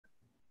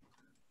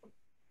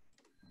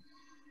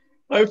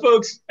Hi,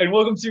 folks, and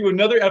welcome to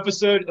another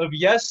episode of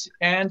Yes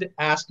and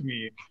Ask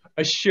Me,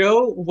 a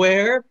show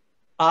where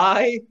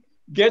I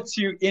get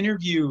to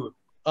interview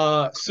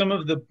some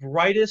of the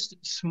brightest,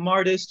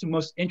 smartest,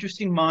 most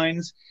interesting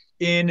minds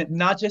in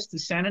not just the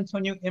San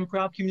Antonio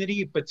improv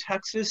community, but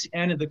Texas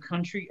and the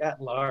country at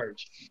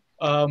large.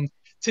 Um,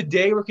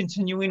 Today, we're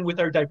continuing with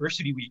our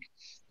Diversity Week,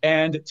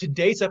 and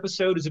today's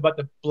episode is about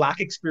the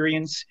Black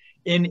experience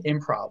in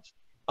improv.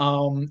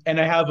 And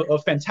I have a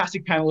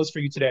fantastic panelist for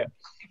you today.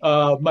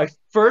 My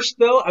first,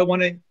 though, I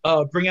want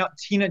to bring out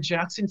Tina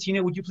Jackson.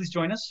 Tina, would you please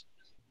join us?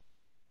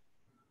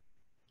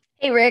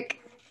 Hey, Rick.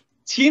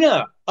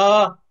 Tina,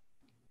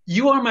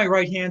 you are my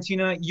right hand,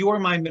 Tina. You are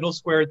my middle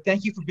square.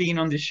 Thank you for being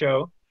on this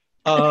show.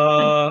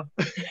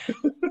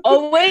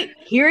 Oh, wait,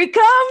 here he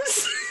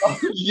comes.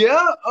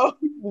 Yeah, oh,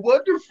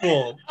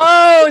 wonderful.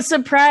 Oh,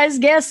 surprise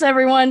guests,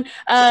 everyone.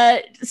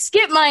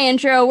 Skip my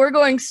intro. We're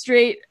going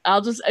straight.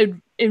 I'll just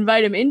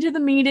invite him into the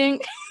meeting.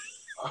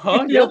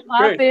 Yeah, He'll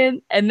pop great.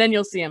 in, and then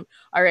you'll see him.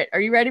 All right,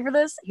 are you ready for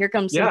this? Here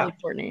comes Symply,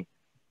 Courtney.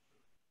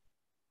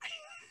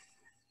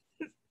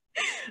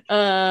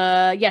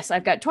 Yes,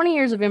 I've got 20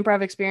 years of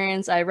improv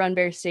experience. I run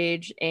Bexar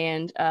Stage,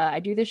 and I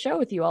do this show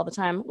with you all the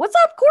time. What's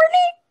up, Courtney?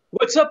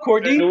 What's up,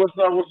 Courtney? Hey, what's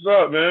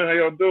up, man? How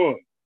y'all doing?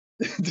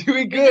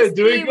 Doing good,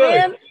 doing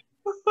good.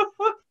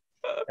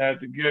 Had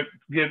to get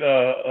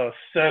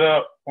set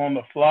up on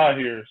the fly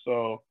here,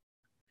 so.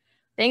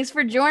 Thanks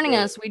for joining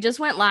us. We just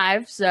went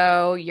live,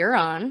 so you're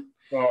on.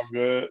 All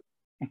good.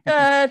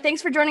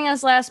 Thanks for joining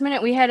us last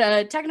minute. We had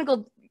a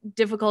technical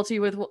difficulty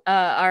with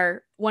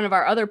one of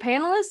our other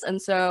panelists,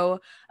 and so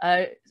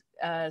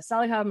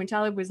Saliha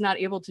Mutalib was not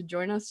able to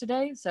join us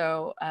today.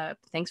 So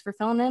thanks for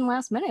filling in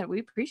last minute. We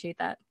appreciate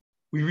that.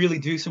 We really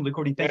do, Symply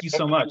Courtney. Thank you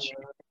so much.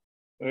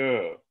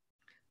 Yeah.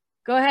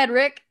 Go ahead,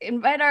 Rick.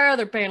 Invite our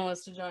other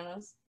panelists to join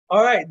us.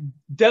 All right,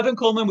 Devon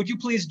Coleman, would you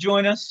please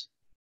join us?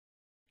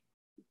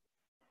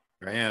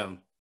 I am.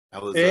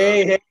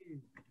 Hey.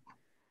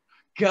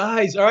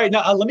 Guys, all right,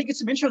 now let me get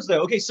some intros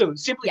though. Okay, so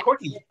Symply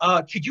Courtney,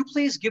 could you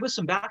please give us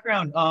some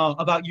background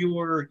about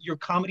your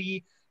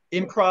comedy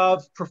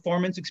improv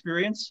performance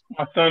experience?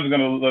 My son's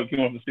gonna look. He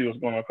wants to see what's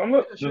going on. Come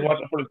look. Just watch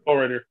it for the floor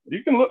right here.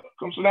 You can look.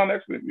 Come sit down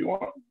next to me if you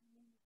want.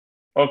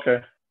 Okay.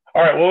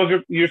 All right. What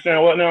was you're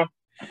saying? What now?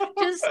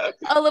 Just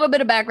a little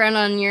bit of background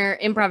on your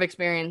improv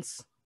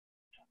experience.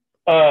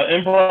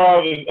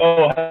 Improv is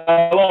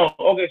how long?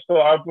 Okay,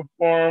 so I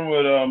perform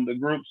with the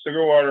group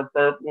Cigar Water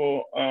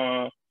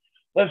Purple.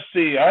 Let's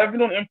see. I've been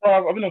doing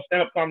improv. I've been doing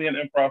stand-up comedy and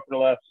improv for the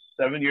last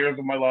 7 years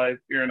of my life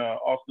here in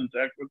Austin,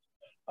 Texas.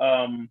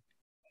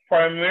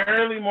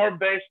 Primarily more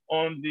based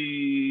on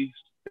the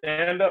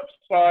stand-up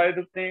side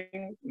of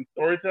things and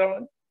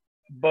storytelling,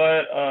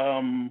 but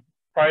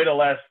probably the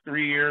last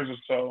 3 years or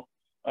so,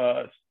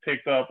 it's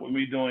picked up with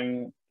me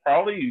doing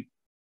probably,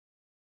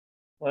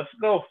 let's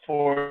go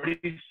 40,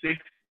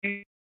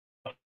 60,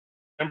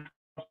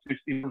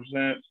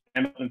 60%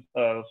 stand-up and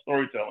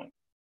storytelling.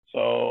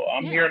 So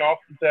I'm here in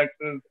Austin, Texas.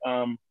 Me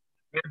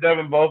and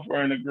Devon both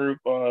were in the group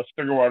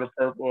Sugar Water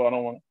Purple. I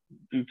don't want to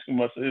do too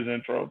much of his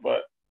intro,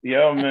 but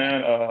yeah,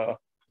 man,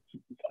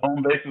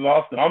 home base is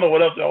Austin. I don't know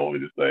what else y'all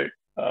want me to say.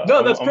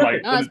 No, that's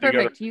perfect. No, that's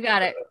perfect. You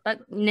got it.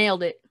 That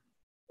nailed it.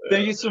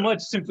 Thank you so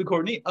much, Symply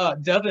Courtney.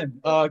 Devon,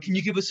 can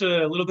you give us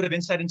a little bit of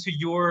insight into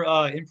your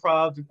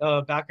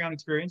improv background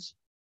experience?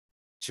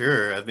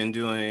 Sure. I've been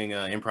doing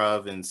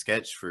improv and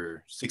sketch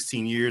for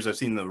 16 years. I've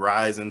seen the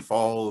rise and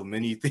fall of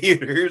many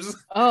theaters.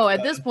 Oh,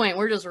 at this point,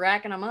 we're just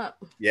racking them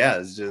up. Yeah,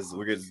 it's just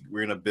we're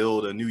gonna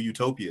build a new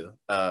utopia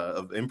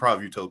of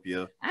improv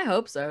utopia. I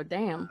hope so.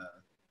 Damn.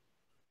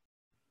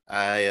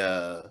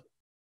 I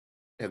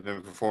have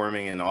been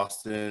performing in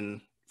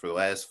Austin for the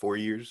last 4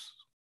 years,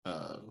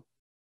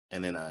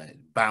 and then I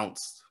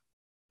bounced.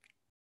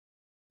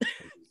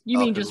 You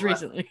mean just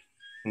recently?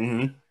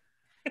 Mm-hmm.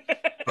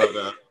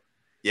 But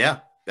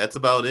yeah, that's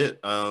about it.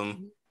 I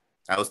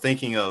was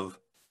thinking of,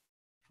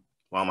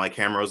 while my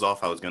camera was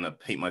off, I was gonna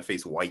paint my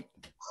face white.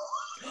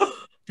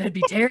 That'd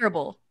be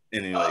terrible.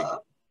 And then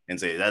and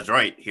say, "That's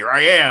right, here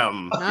I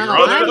am.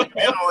 No, You're the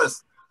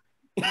panelist."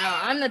 No,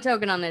 I'm the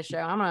token on this show.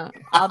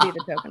 I'll be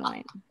the token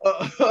white.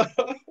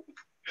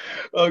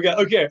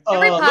 Okay.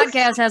 Every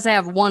podcast has to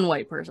have one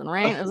white person,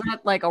 right? Is that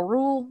like a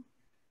rule?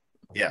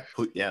 Yeah.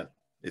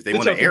 If they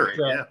want to air it,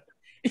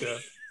 yeah.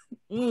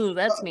 Ooh,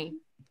 that's me.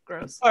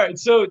 Gross. All right,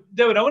 so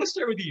Devon, I want to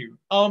start with you.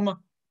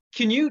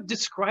 Can you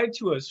describe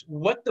to us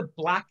what the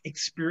Black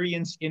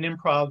experience in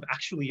improv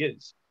actually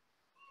is?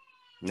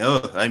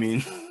 No, I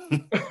mean,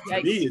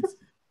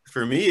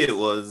 for me, it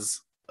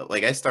was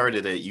like I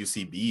started at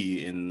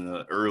UCB in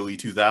the early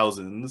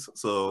 2000s.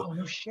 So, oh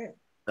no shit.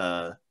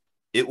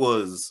 It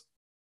was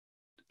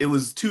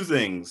two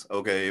things.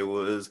 Okay, it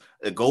was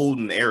a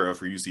golden era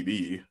for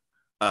UCB,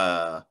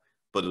 but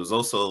it was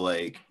also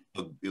like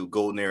a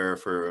golden era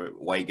for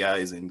white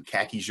guys in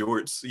khaki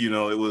shorts.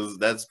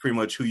 That's pretty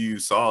much who you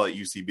saw at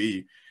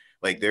UCB.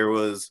 Like it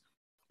was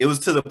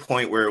to the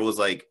point where it was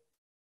like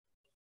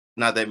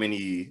not that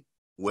many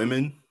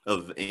women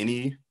of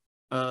any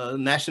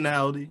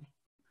nationality.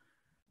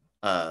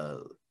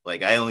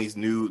 Like I only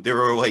knew there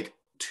were like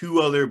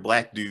 2 other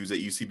black dudes at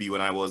UCB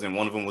when I was, and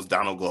one of them was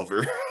Donald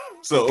Glover.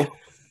 So,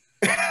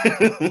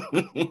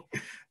 so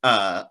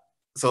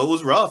it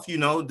was rough, you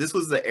know. This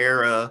was the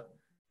era.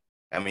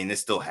 I mean,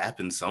 this still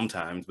happens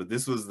sometimes, but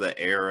this was the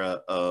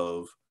era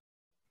of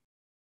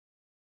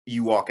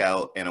you walk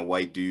out and a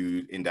white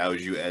dude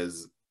endows you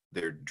as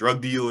their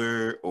drug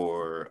dealer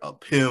or a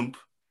pimp.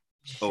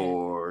 Shit.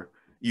 Or,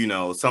 you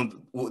know,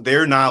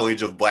 their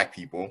knowledge of black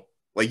people.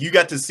 Like you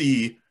got to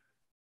see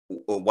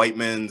a white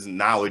man's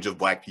knowledge of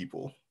black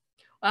people.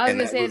 Well, I was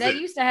gonna say that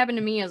used to happen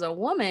to me as a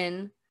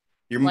woman.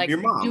 Your mom,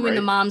 doing right?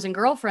 the moms and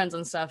girlfriends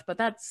and stuff, but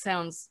that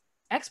sounds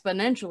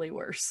exponentially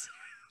worse.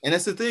 And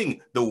that's the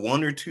thing. The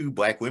 1 or 2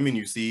 black women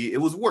you see,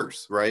 it was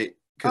worse, right?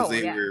 Because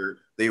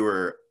they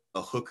were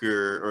a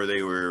hooker, or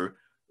they were,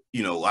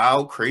 you know,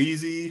 loud,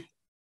 crazy,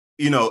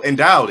 you know,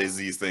 endowed as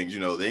these things. You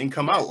know, they didn't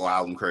come out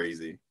loud and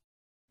crazy.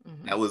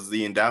 Mm-hmm. That was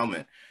the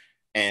endowment.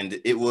 And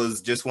it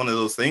was just one of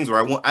those things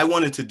where I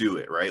wanted to do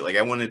it, right? Like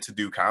I wanted to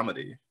do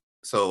comedy.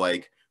 So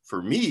like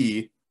for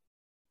me,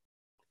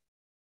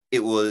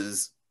 it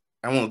was,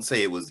 I won't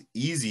say it was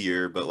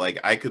easier, but like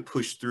I could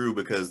push through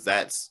because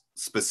that's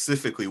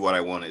specifically what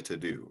I wanted to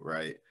do,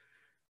 right?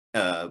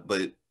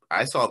 But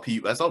I saw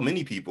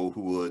many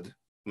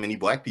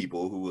black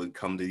people who would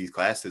come to these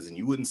classes and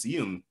you wouldn't see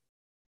them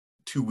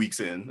 2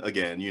 weeks in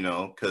again, you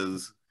know,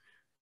 because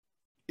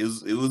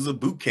it was a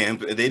boot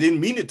camp. They didn't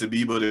mean it to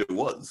be, but it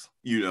was,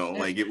 you know,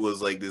 like it was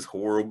like this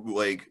horrible,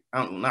 like,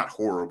 I don't know, not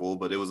horrible,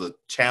 but it was a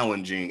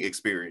challenging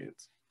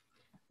experience.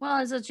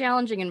 Well, it's a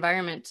challenging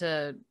environment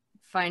to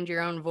find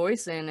your own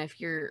voice in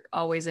if you're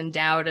always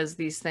endowed as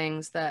these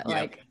things that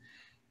like,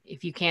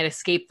 if you can't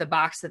escape the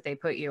box that they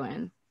put you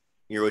in.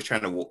 You're always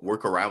trying to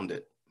work around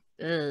it.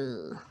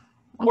 Okay.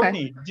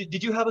 Courtney,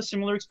 did you have a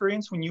similar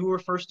experience when you were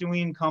first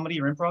doing comedy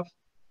or improv?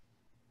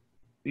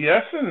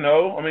 Yes and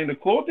no. I mean, the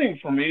cool thing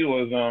for me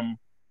was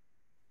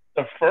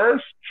the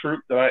first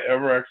troupe that I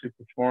ever actually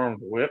performed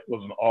with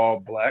was an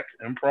all-black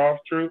improv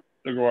troupe,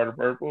 Sugar Water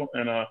Purple.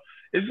 And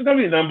it's going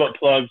to be none but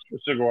plugs for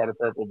Sugar Water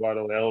Purple, by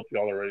the way. I hope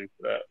y'all are ready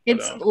for that.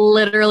 It's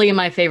literally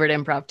my favorite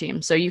improv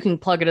team, so you can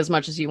plug it as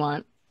much as you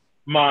want.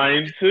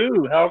 Mine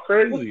too. How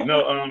crazy.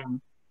 No,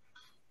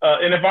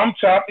 and if I'm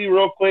choppy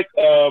real quick,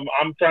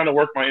 I'm trying to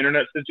work my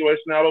internet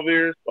situation out over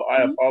here, so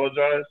I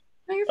apologize.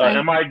 No, you're fine.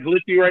 Am I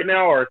glitchy right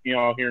now, or can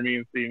y'all hear me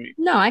and see me?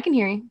 No, I can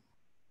hear you.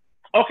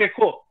 Okay,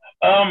 cool.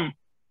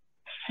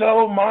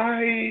 So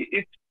my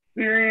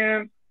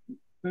experience,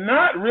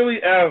 not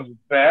really as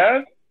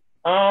bad.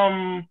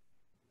 I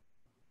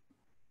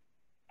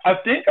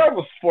think I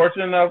was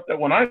fortunate enough that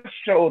when I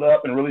showed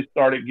up and really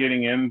started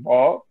getting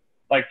involved,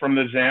 like from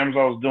the jams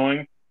I was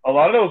doing, a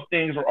lot of those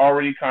things were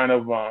already kind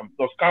of,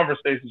 those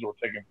conversations were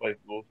taking place,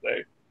 we'll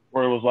say,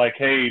 where it was like,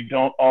 hey,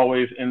 don't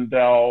always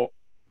endow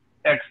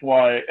X,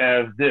 Y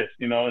as this,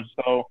 you know? And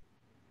so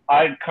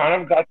I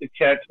kind of got to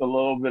catch a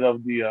little bit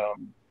of the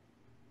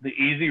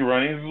easy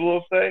runnings,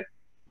 we'll say,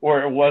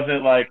 where it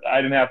wasn't like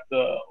I didn't have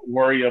to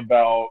worry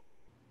about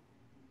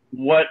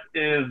what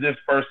is this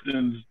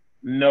person's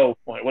no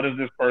point, what is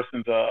this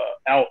person's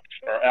ouch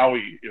or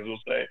owie, as we'll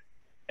say.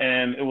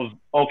 And it was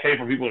okay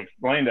for people to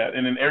explain that.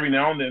 And then every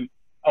now and then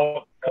I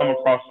would come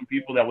across some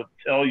people that would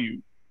tell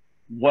you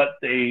what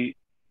they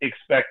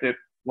expected,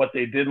 what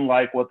they didn't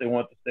like, what they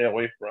want to stay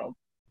away from.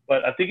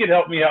 But I think it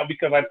helped me out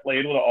because I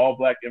played with an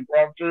all-black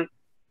improv troupe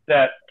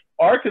that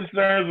our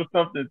concerns were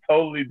something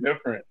totally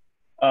different.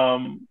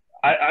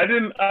 I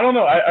don't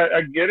know.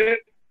 I get it,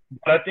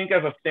 but I think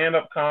as a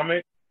stand-up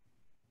comic,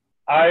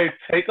 I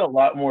take a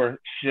lot more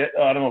shit.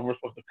 I don't know if we're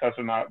supposed to cuss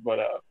or not, but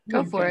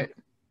go for it.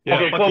 Yeah,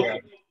 okay, cool. Yeah.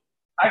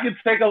 I can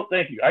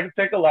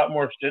take a lot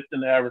more shit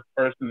than the average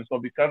person. And so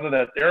because of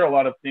that, there are a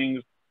lot of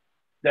things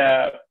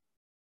that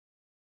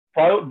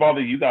probably would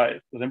bother you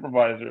guys as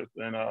improvisers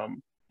and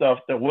stuff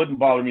that wouldn't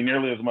bother me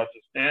nearly as much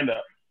as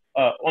stand-up.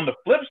 On the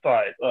flip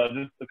side,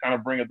 just to kind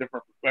of bring a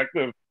different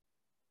perspective,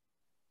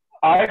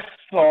 I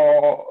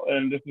saw,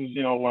 and this is,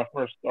 you know, when I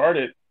first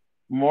started,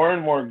 more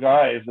and more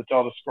guys that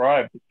y'all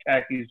described, the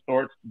khaki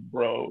shorts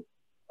bro,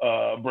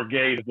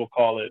 brigade, as we'll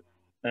call it,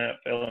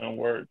 failing in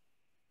words.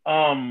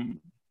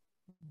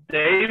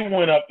 They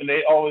went up and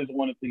they always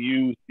wanted to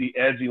use the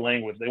edgy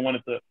language. They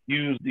wanted to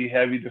use the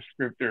heavy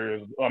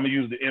descriptors. I'm going to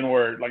use the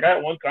N-word. Like I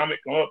had one comic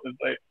come up and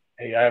say,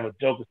 hey, I have a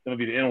joke. It's going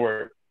to be the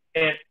N-word.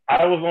 And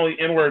I was only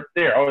N-word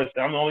there. I always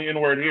say, I'm the only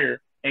N-word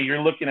here. And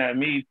you're looking at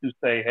me to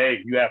say,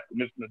 hey, you have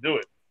permission to do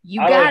it.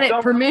 You got it.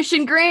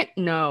 Permission grant?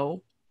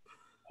 No.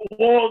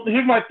 Well,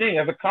 here's my thing.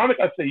 As a comic,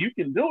 I say you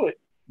can do it,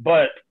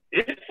 but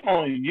it's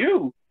on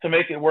you to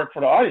make it work for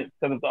the audience.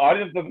 Because if the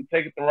audience doesn't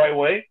take it the right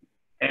way,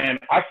 and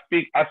I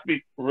speak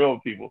for real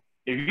people.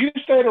 If you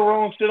say the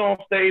wrong shit on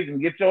stage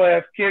and get your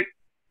ass kicked,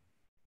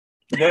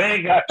 that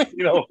ain't got,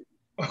 you know,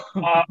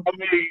 I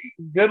mean,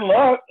 good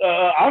luck.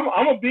 I'm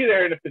going to be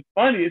there, and if it's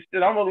funny, it's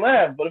shit, I'm going to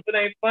laugh. But if it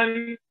ain't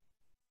funny,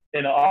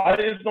 and the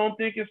audience don't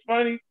think it's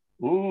funny,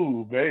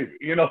 ooh, baby,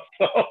 you know,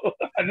 so.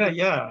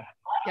 Yeah.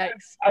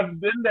 Yikes.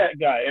 I've been that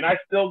guy, and I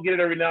still get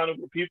it every now and then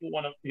where people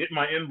want to hit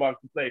my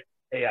inbox and say,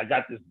 hey, I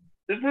got this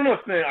this real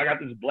thing, I got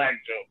this black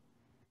joke.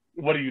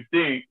 What do you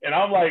think? And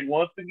I'm like,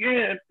 once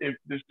again, if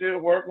this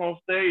shit work on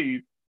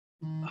stage,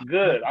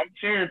 good. I'm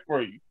cheering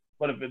for you.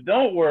 But if it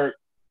don't work,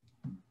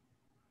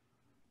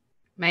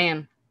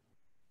 Man.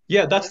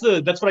 Yeah, that's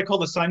what I call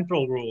the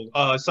Seinfeld rule.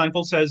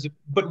 Seinfeld says,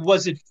 "But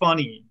was it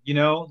funny?" You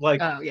know,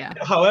 like, Oh yeah.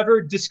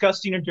 however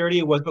disgusting or dirty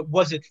it was, but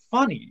was it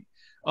funny?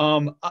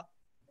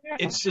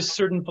 It's just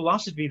certain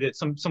philosophy that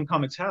some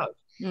comics have.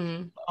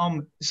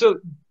 So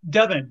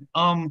Devon,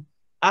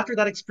 after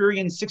that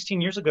experience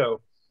 16 years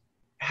ago,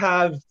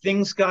 have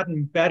things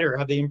gotten better?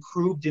 Have they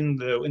improved in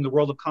the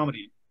world of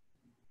comedy?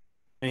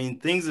 I mean,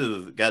 things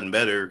have gotten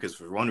better because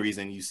for one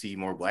reason, you see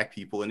more Black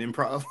people in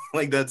improv.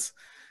 Like that's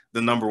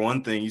the number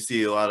one thing. You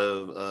see a lot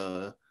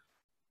of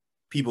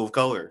people of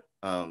color,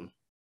 and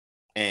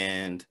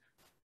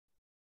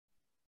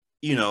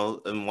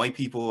and white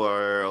people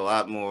are a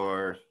lot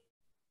more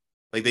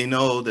like they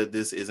know that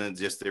this isn't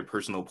just their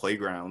personal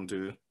playground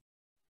to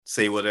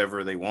say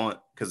whatever they want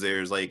because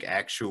there's like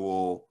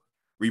actual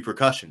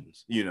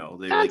repercussions. They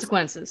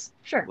Consequences.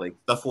 Sure. like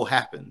stuff will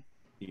happen.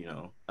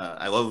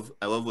 I love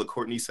what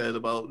Courtney said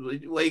about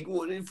like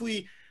what if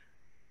we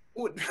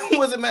what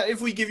does it matter if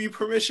we give you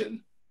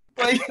permission?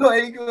 Like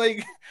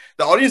the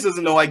audience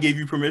doesn't know I gave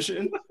you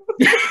permission.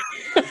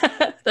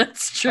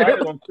 That's true. I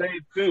don't say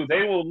it too.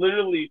 They will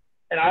literally,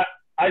 and I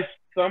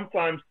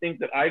sometimes think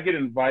that I get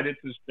invited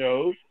to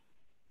shows,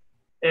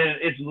 and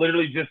it's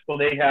literally just so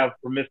they have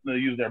permission to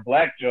use their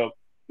black joke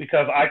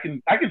because I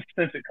can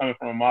sense it coming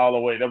from a mile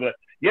away. They'll be like,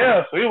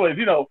 yeah. So anyways,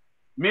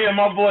 me and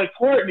my boy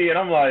Courtney, and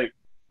I'm like,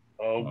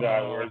 oh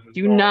God, where's this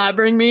Do going? not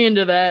bring me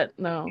into that.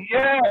 No.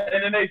 Yeah,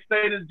 and then they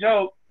say the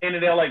joke, and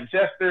then they'll like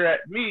gesture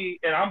at me,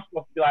 and I'm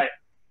supposed to be like,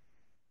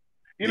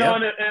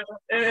 and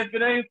if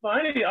it ain't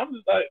funny, I'm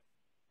just like,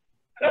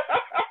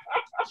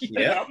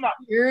 Yeah, I'm not.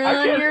 You're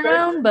on your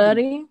own,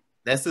 buddy.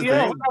 That's the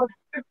thing.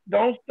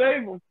 Don't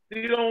save them.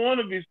 You don't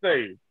want to be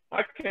saved.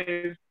 I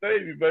can't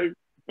save you, baby.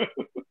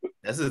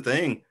 That's the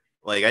thing.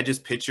 Like, I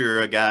just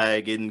picture a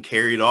guy getting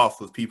carried off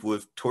with people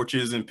with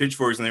torches and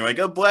pitchforks, and they're like,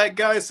 a black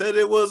guy said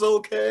it was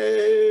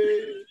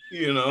okay.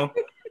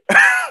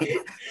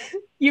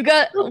 You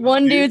got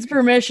one dude's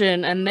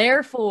permission, and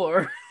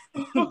therefore,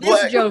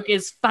 this joke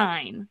is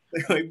fine.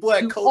 Like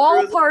black to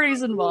all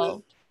parties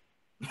involved.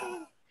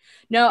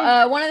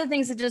 No, one of the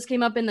things that just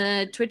came up in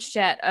the Twitch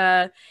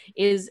chat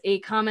is a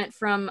comment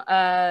from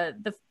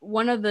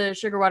one of the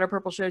Sugar Water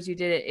Purple shows you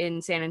did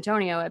in San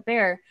Antonio at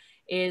Bear.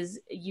 Is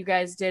you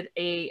guys did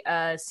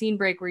a scene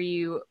break where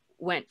you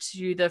went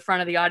to the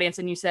front of the audience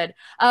and you said,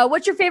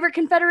 "What's your favorite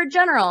Confederate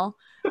general?"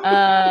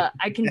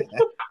 I can,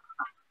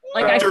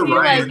 like, I feel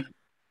Ryan. like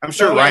I'm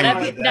sure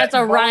Ryan. That's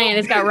a Ryan.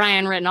 It's got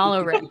Ryan written all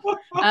over it.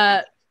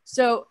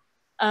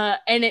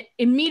 And it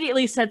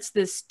immediately sets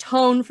this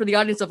tone for the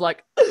audience of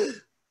like,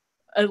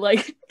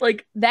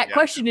 like that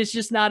question is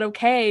just not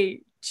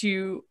okay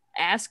to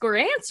ask or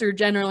answer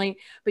generally.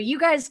 But you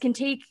guys can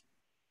take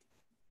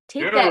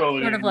that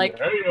sort of like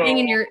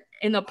thing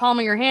in the palm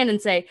of your hand and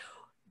say,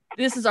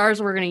 "This is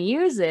ours. We're going to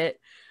use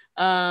it,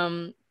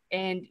 and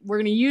we're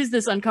going to use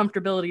this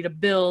uncomfortability to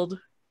build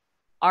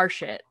our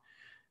shit."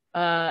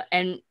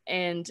 And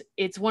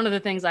it's one of the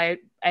things I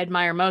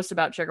admire most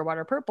about Sugar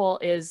Water Purple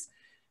is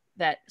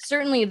that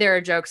certainly there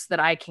are jokes that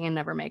I can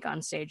never make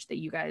on stage that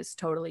you guys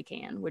totally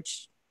can,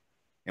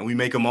 and we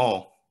make them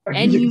all.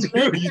 And you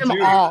make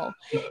them all.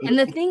 And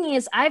the thing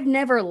is, I've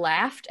never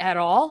laughed at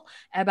all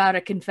about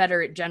a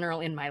Confederate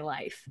general in my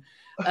life.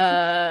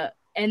 And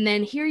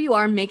then here you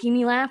are making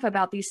me laugh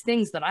about these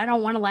things that I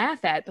don't want to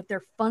laugh at, but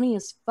they're funny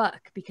as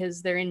fuck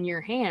because they're in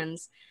your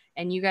hands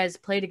and you guys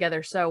play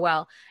together so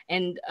well.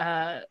 And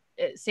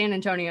San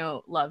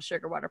Antonio loves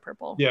Sugar Water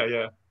Purple.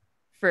 Yeah.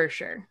 For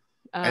sure.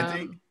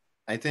 I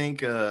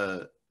think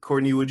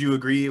Courtney, would you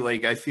agree?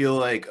 Like, I feel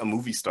like a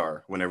movie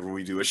star whenever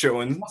we do a show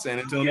in San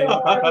Antonio.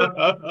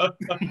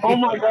 Oh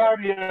my God,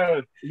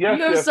 yes. You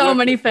have so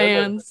many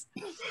fans.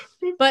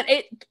 But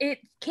it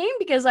came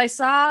because I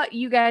saw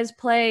you guys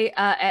play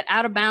at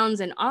Out of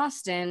Bounds in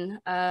Austin.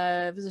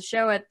 It was a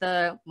show at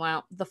the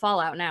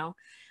Fallout now.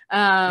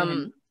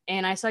 And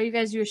I saw you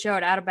guys do a show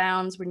at Out of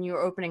Bounds when you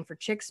were opening for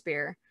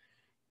Shakespeare.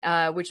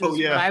 Which was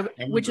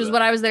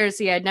what I was there to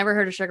see. I'd never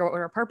heard of Sugar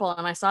Water Purple,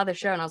 and I saw this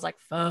show and I was like,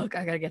 fuck,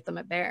 I gotta get them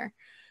at Bear.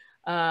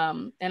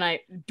 And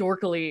I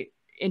dorkily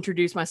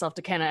introduced myself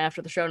to Kenna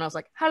after the show and I was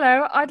like,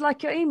 hello, I'd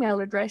like your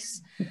email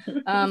address.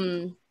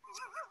 But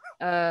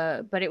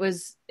it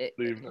was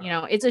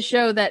it's a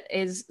show that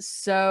is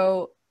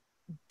so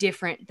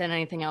different than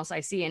anything else I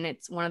see, and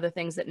it's one of the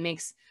things that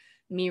makes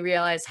me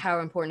realize how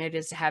important it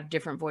is to have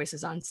different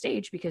voices on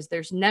stage, because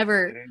there's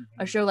never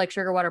a show like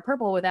Sugar Water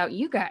Purple without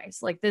you guys.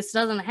 Like, this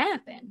doesn't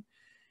happen.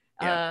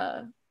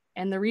 And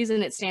the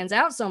reason it stands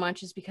out so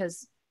much is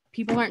because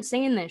people aren't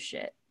saying this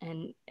shit,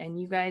 and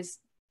you guys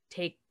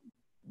take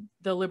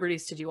the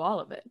liberties to do all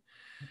of it.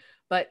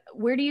 But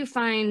where do you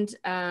find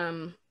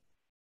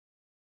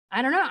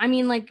I don't know, I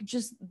mean, like,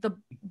 just the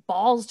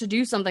balls to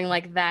do something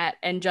like that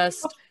and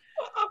just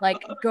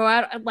like go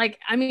out, like,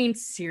 I mean,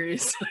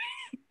 seriously.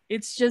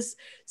 It's just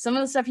some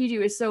of the stuff you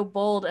do is so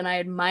bold, and I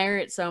admire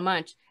it so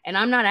much. And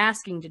I'm not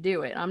asking to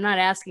do it. I'm not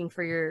asking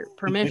for your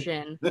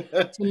permission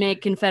to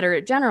make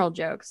Confederate general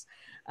jokes.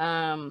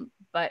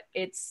 But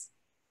it's,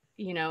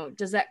 you know,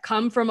 does that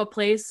come from a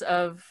place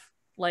of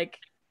like,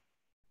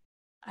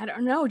 I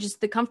don't know,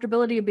 just the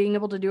comfortability of being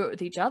able to do it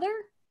with each other?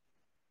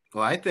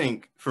 Well, I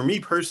think for me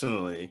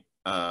personally,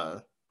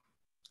 a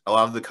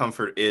lot of the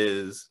comfort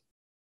is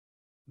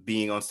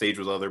being on stage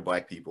with other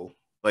Black people.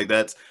 Like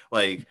that's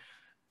like,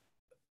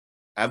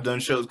 I've done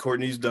shows,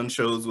 Courtney's done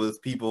shows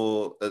with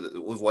people,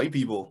 with white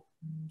people,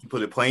 to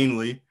put it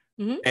plainly.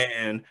 Mm-hmm.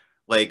 And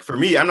like, for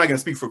me, I'm not going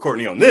to speak for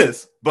Courtney on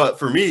this, but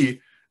for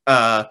me,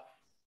 I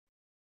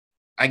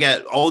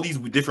got all these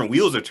different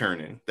wheels are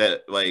turning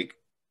that like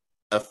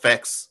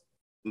affects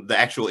the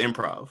actual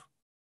improv.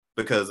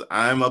 Because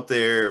I'm up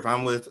there, if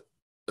I'm with,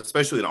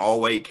 especially an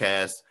all-white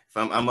cast, if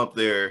I'm up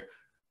there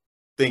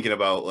thinking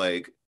about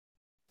like,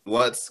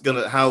 what's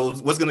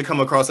gonna come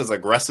across as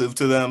aggressive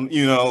to them,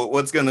 you know,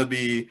 what's gonna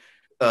be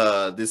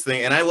this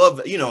thing. And I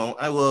love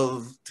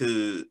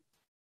to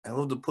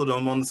put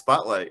them on the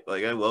spotlight.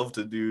 Like I love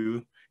to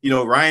do, you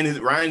know, Ryan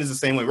is the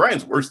same way.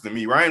 Ryan's worse than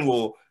me. Ryan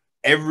will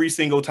every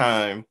single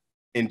time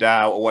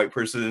endow a white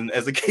person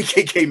as a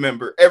KKK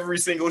member, every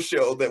single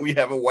show that we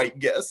have a white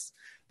guest.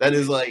 That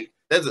is like,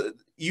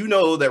 you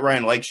know that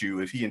Ryan likes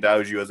you if he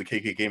endows you as a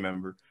KKK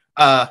member.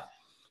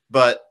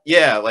 But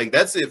yeah, like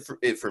that's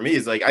it for me.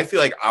 Is like, I feel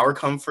like our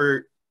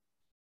comfort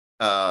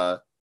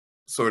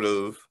sort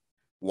of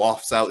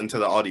wafts out into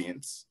the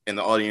audience, and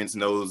the audience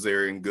knows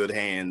they're in good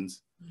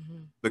hands. Mm-hmm.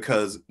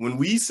 Because when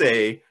we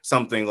say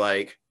something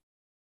like,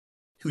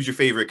 who's your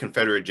favorite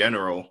Confederate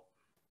general?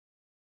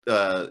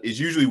 Is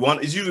usually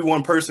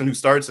one person who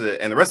starts it,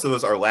 and the rest of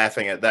us are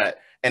laughing at that.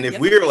 And if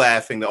we're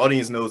laughing, the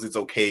audience knows it's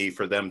okay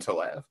for them to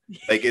laugh.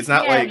 Like it's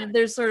not like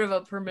there's sort of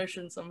a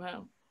permission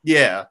somehow.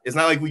 Yeah, it's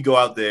not like we go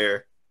out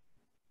there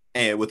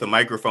and with a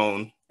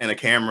microphone and a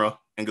camera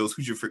and goes,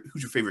 who's your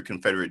favorite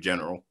Confederate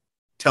general?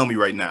 Tell me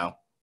right now.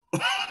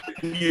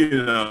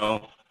 You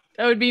know,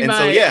 that would be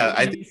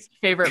my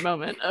favorite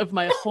moment of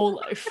my whole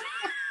life.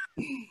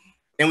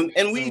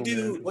 And we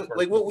do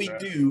like what we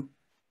do.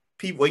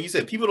 People, like you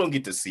said, people don't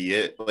get to see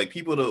it. Like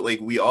people don't, like,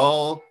 we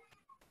all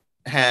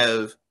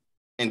have,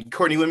 and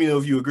Courtney, let me know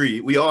if you agree.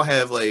 We all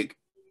have like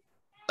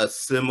a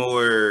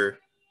similar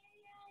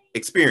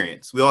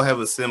experience. We all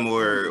have a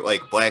similar like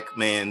Black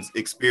man's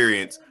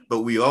experience,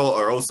 but we all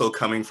are also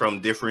coming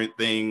from different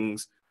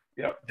things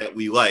that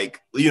we like.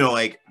 You know,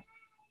 like,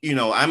 you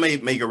know, I may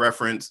make a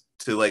reference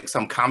to like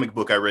some comic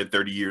book I read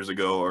 30 years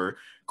ago, or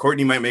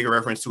Courtney might make a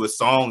reference to a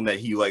song that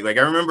he liked. Like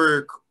I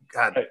remember,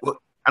 I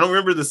don't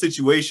remember the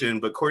situation,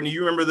 but Courtney,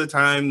 you remember the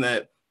time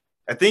that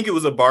I think it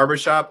was a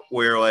barbershop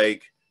where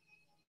like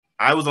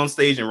I was on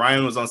stage and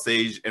Ryan was on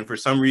stage, and for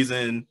some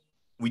reason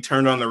we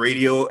turned on the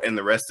radio and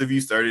the rest of you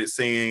started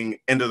singing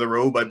 "End of the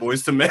Road" by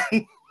Boyz II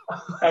Men.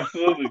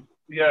 Absolutely,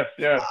 yes.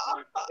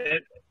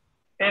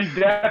 And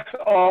that's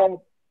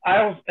all.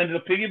 And to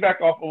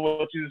piggyback off of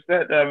what you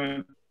said,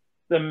 Devon,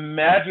 the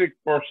magic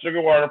for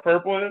Sugar Water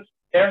Purple is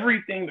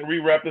everything that we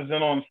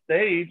represent on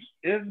stage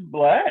is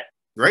Black.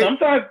 Right.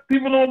 Sometimes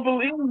people don't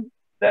believe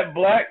that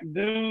Black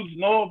dudes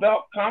know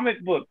about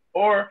comic books,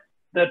 or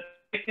that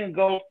they can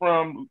go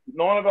from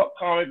knowing about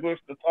comic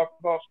books to talk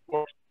about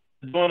sports,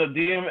 to doing a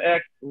DMX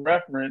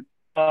reference,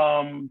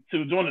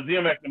 to doing a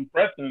DMX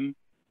impression,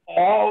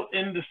 all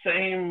in the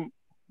same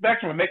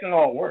spectrum, making it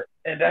all work.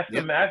 And that's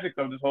the magic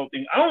of this whole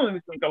thing. I don't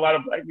even think a lot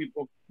of Black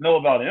people know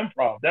about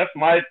improv. That's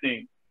my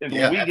thing. Is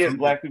when we get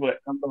Black people that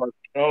come to our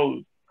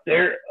shows,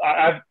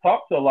 I've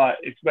talked to a lot,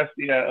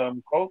 especially at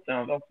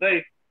Coleman. They'll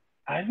say,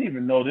 I didn't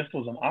even know this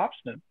was an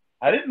option.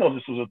 I didn't know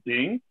this was a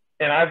thing.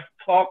 And I've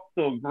talked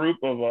to a group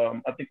of,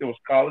 I think it was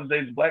college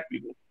days Black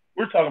people.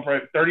 We're talking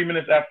for 30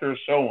 minutes after a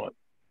show once.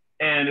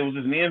 And it was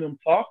just me and them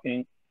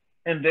talking.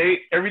 And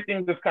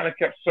everything just kind of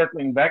kept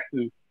circling back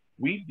to,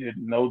 we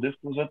didn't know this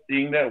was a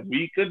thing that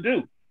we could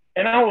do.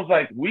 And I was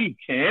like, we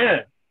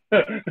can.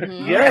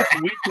 Yes,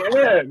 we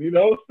can. You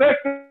know,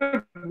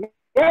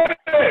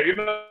 you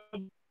know,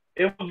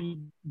 it was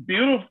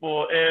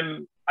beautiful.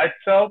 And I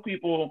tell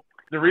people,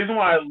 the reason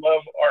why I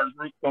love our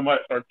group so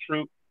much, our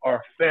troop,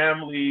 our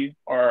family,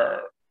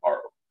 our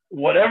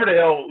whatever the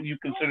hell you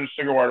consider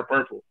Sugar Water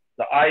Purple,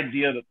 the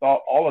idea, the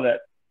thought, all of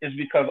that, is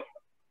because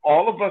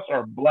all of us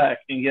are Black,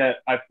 and yet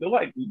I feel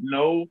like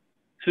no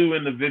two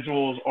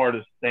individuals are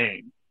the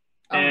same.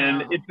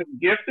 And it's a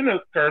gift and a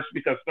curse,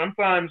 because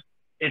sometimes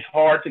it's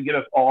hard to get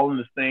us all in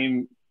the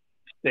same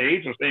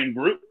stage or same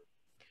group.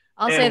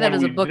 I'll say that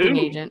as a booking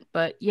agent,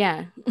 but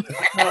yeah.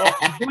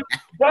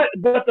 but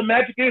the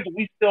magic is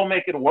we still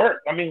make it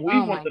work. I mean, we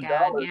went to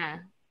Dallas. Yeah.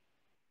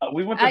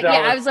 We went to Dallas.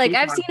 Yeah, I was like,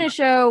 I've seen a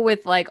show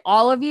with like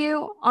all of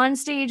you on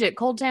stage at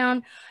Cold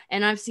Town,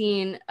 and I've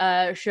seen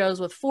shows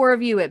with 4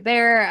 of you at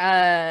Bear,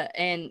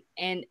 and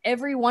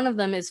every one of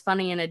them is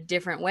funny in a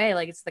different way.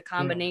 Like it's the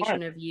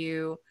combination of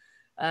you,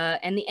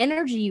 and the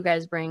energy you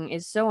guys bring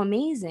is so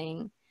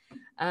amazing.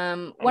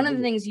 One of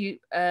the things you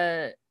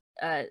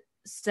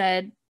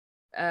said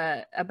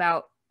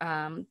about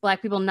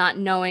Black people not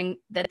knowing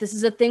that this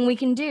is a thing we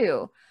can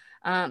do.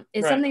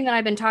 It's something that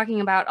I've been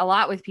talking about a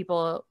lot with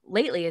people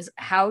lately, is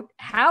how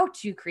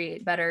to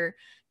create better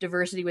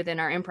diversity within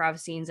our improv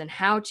scenes, and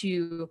how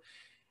to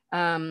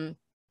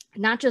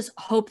not just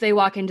hope they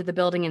walk into the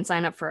building and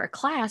sign up for a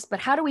class, but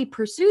how do we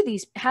pursue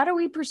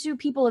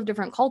people of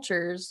different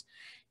cultures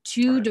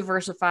to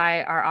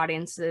diversify our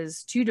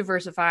audiences, to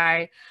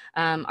diversify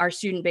our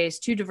student base,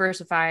 to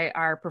diversify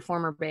our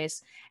performer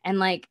base.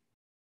 And I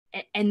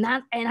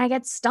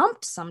get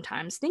stumped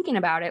sometimes thinking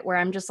about it, where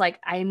I'm just like,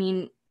 I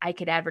mean, I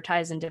could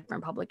advertise in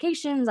different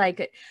publications,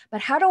 but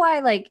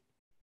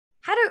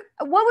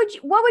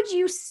what would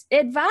you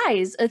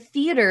advise a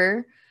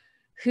theater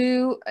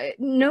who,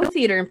 no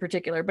theater in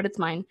particular, but it's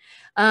mine,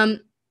 to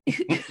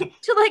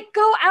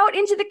go out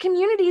into the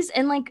communities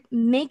and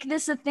make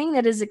this a thing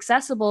that is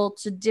accessible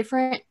to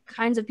different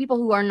kinds of people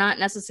who are not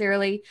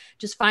necessarily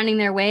just finding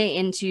their way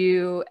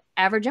into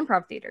average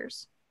improv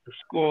theaters?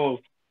 Your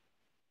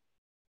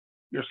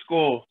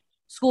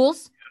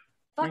schools.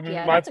 Fuck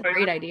yeah, that's a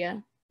great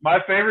idea. My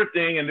favorite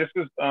thing, and this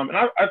is, and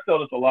I tell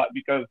this a lot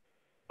because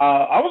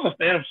I was a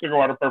fan of Sugar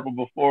Water Purple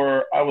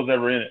before I was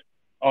ever in it.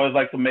 I always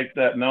like to make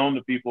that known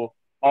to people.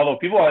 Although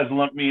people always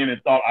lumped me in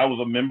and thought I was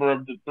a member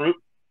of the group,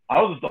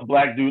 I was just a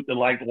Black dude that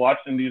liked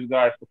watching these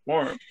guys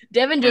perform.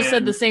 Devon just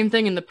said the same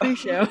thing in the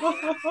pre-show.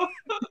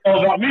 Oh,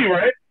 about me,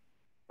 right?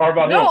 Or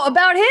about him? No,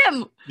 about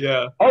him.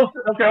 Yeah. Oh,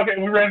 okay.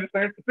 We ran the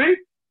same. See?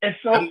 And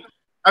so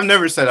I've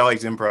never said I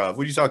liked improv.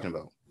 What are you talking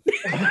about?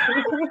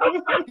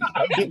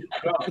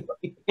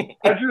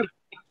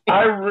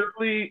 I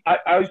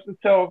used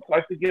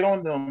to get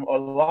on them a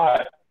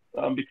lot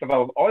because I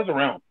was always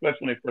around,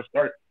 especially when they first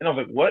started. And I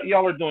was like, what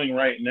y'all are doing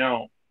right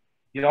now,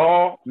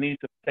 y'all need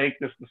to take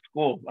this to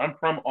school. I'm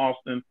from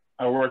Austin.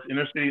 I worked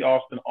inner city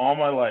Austin all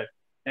my life.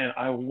 And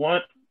I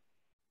want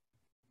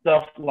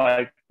stuff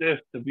like this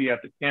to be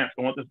at the camps.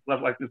 I want this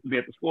stuff like this to be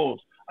at the schools.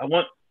 I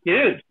want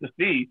kids to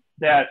see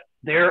that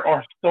there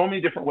are so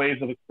many different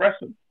ways of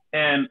expressing.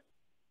 And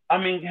I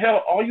mean,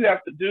 hell, all you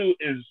have to do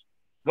is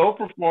go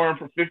perform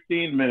for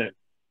 15 minutes,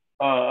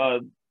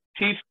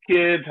 teach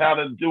kids how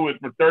to do it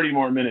for 30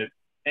 more minutes,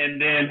 and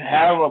then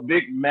have a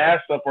big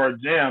mass up or a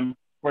jam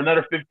for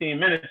another 15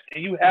 minutes,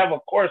 and you have a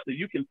course that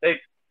you can take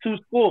to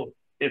schools.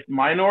 It's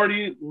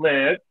minority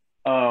led,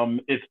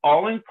 it's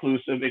all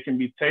inclusive, it can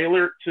be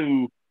tailored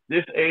to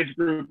this age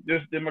group,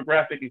 this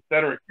demographic, et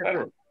cetera, et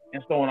cetera.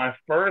 And so when I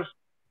first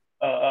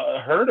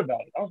heard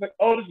about it, I was like,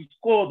 oh, this is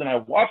cool. Then I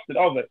watched it,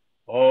 I was like,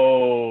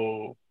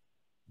 oh,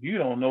 you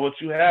don't know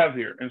what you have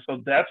here. And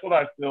so that's what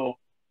I feel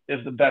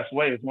is the best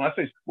way. When I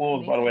say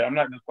schools, by the way, I'm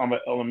not just talking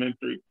about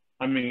elementary.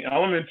 I mean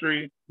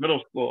elementary, middle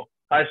school,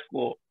 high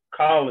school,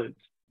 college,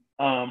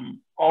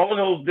 all of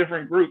those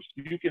different groups,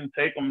 you can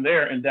take them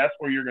there, and that's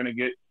where you're going to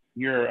get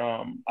your,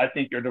 I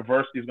think your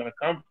diversity is going to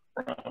come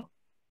from.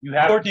 You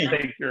have Courtney, to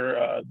take your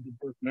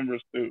diverse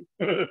members too,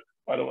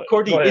 by the way.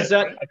 Courtney, is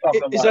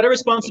that a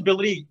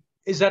responsibility?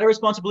 Is that a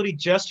responsibility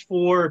just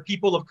for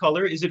people of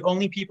color? Is it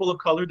only people of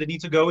color that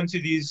need to go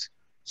into these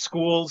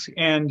schools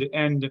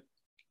and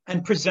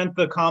present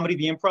the comedy,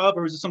 the improv,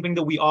 or is it something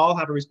that we all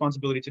have a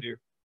responsibility to do?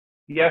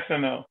 Yes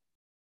and no.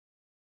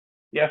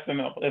 Yes and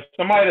no. If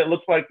somebody that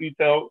looks like you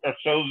tell or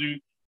shows you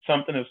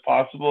something is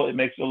possible, it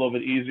makes it a little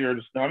bit easier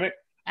to stomach.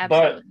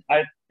 Absolutely. But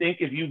I think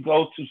if you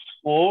go to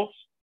schools,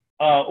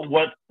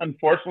 what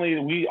unfortunately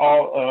we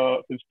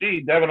all can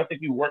see, Devon, I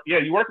think you work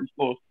in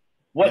schools.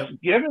 What's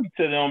given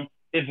to them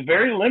is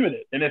very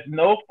limited, and it's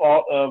no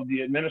fault of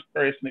the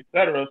administration, et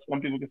cetera.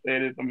 Some people can say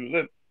it is, some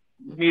people say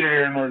neither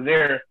here nor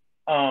there.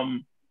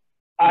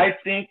 I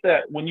think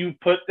that when you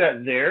put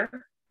that there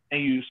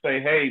and you say,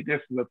 hey,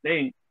 this is a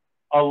thing,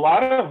 a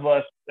lot of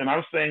us, and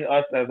I'm saying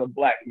us as a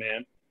Black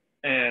man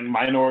and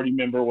minority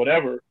member,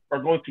 whatever,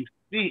 are going to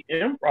see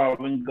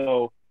improv and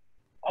go,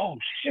 oh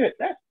shit,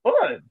 that's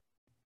fun.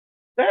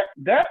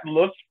 That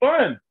looks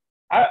fun.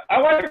 I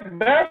like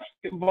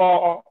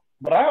basketball,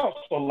 but I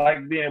also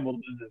like being able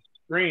to just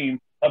scream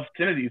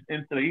obscenities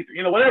into the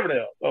ether, whatever the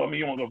hell. So, I mean,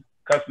 you won't go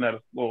cussing at a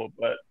school,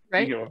 but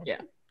right? Yeah.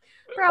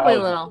 Probably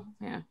a little,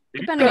 yeah.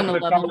 Depending on the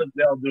level. College,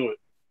 they'll do it.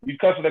 You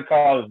cuss at a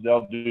college,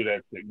 they'll do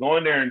that shit. Go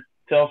in there and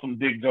tell some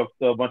dick jokes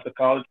to a bunch of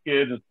college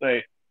kids and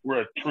say,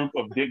 we're a troupe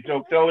of dick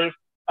joke tellers.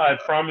 I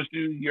promise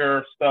you,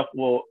 your stuff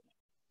will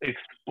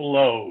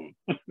explode.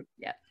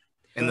 Yeah.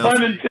 And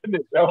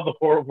unintended. That was a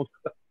horrible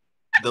stuff.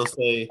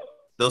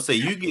 They'll say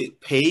you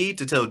get paid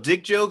to tell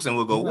dick jokes, and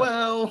we'll go,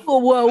 well,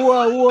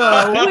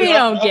 whoa. We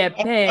don't get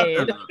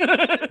paid.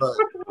 But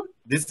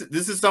this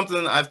is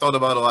something I've thought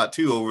about a lot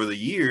too over the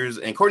years.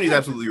 And Courtney's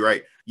absolutely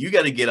right. You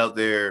got to get out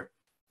there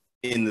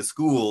in the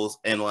schools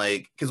and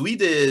because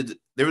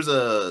there was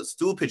a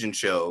stool pigeon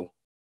show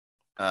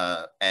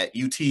at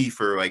UT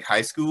for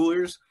high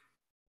schoolers,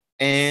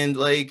 and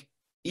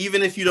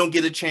even if you don't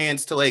get a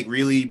chance to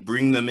really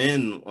bring them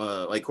in,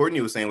 like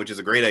Courtney was saying, which is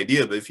a great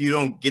idea, but if you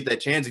don't get that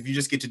chance, if you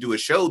just get to do a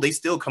show, they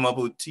still come up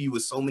to you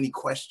with so many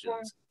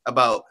questions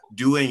about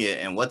doing it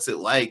and what's it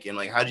like and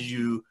how did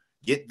you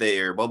get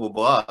there, blah blah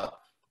blah.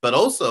 But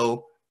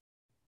also,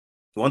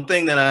 one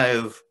thing that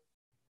I've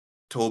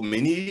told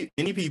many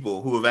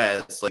people who have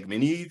asked, like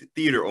many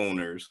theater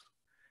owners,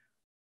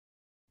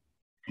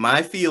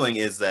 my feeling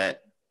is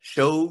that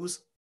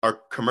shows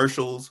are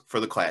commercials for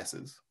the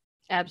classes.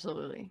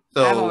 Absolutely.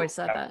 So I've always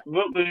said that.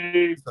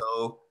 Absolutely.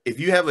 So if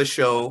you have a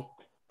show,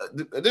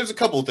 there's a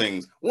couple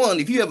things. One,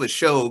 if you have a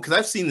show, because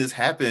I've seen this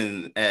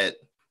happen at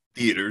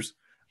theaters,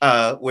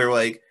 where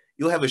like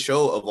you'll have a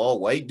show of all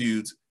white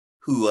dudes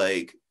who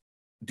like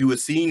do a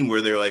scene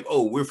where they're like,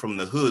 oh, we're from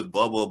the hood,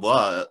 blah, blah,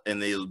 blah.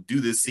 And they'll do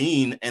this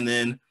scene. And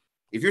then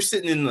if you're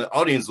sitting in the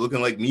audience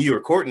looking like me or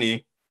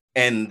Courtney,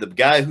 and the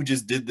guy who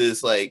just did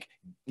this, like,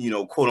 you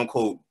know, quote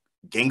unquote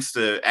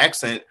gangsta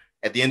accent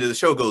at the end of the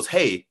show goes,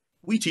 hey,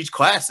 we teach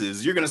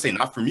classes. You're going to say,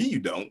 not for me, you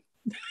don't.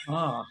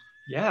 Oh,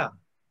 yeah.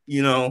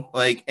 You know,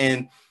 like,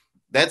 and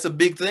that's a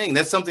big thing.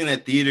 That's something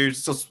that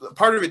theaters, so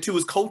part of it too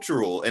is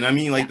cultural. And I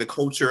mean, like, the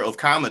culture of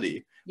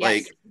comedy.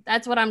 Yes, like,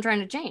 that's what I'm trying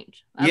to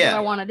change. That's what I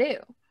want to do.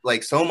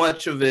 Like, so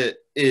much of it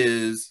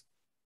is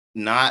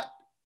not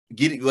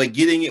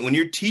getting it when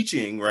you're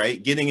teaching,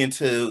 right? Getting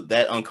into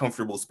that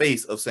uncomfortable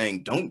space of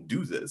saying, don't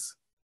do this.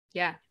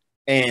 Yeah.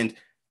 And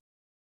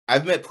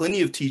I've met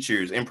plenty of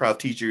teachers, improv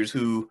teachers,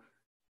 who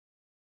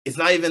it's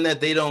not even that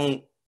they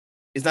don't,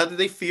 it's not that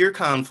they fear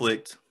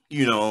conflict,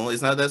 you know,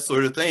 it's not that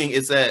sort of thing.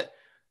 It's that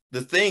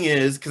the thing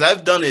is, because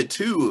I've done it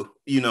too,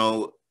 you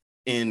know,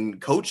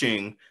 in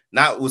coaching,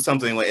 not with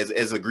something like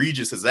as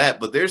egregious as that,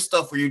 but there's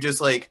stuff where you're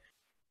just like,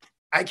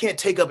 I can't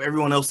take up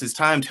everyone else's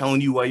time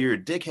telling you why you're a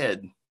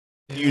dickhead.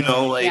 You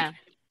know, like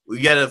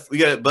we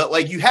gotta, but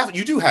like you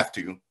do have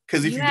to,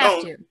 because if you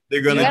don't,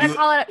 they're gonna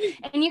call it,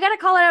 and you gotta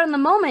call it out in the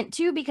moment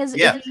too, because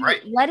if you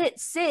let it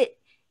sit,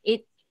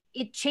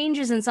 it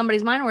changes in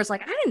somebody's mind where it's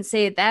like, I didn't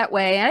say it that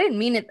way, I didn't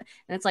mean it,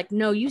 and it's like,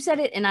 no, you said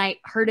it, and I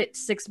heard it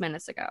 6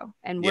 minutes ago,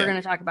 and we're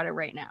gonna talk about it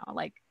right now.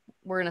 Like,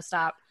 we're gonna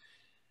stop.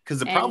 Because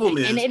the problem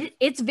is, and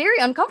it's very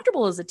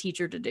uncomfortable as a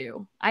teacher to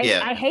do.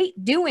 I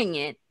hate doing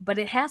it, but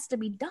it has to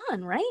be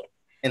done, right?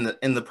 And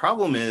the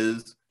problem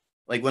is,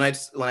 like, when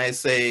I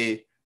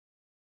say,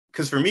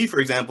 because for me, for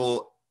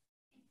example,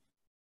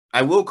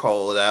 I will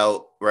call it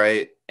out,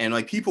 right? And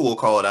like people will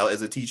call it out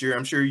as a teacher.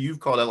 I'm sure you've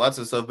called out lots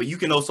of stuff, but you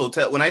can also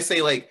tell when I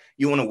say like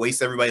you want to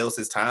waste everybody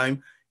else's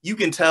time, you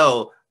can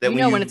tell that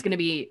when it's going to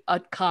be a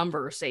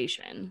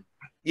conversation.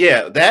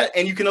 Yeah, that,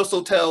 and you can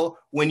also tell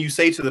when you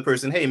say to the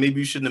person, hey, maybe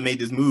you shouldn't have made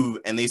this move,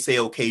 and they say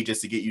okay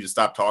just to get you to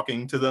stop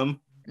talking to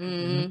them.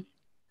 Mm-hmm.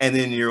 And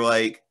then you're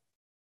like,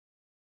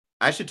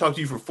 I should talk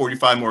to you for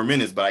 45 more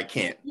minutes, but I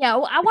can't. Yeah,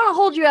 well, I want to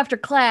hold you after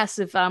class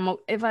if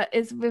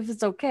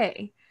it's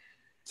okay.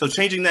 So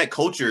changing that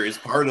culture is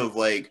part of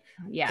like,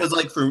 because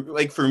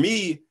for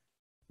me,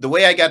 the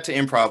way I got to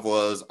improv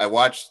was I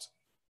watched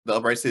the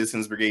Upright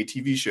Citizens Brigade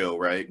TV show,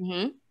 right,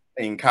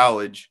 in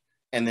college,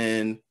 and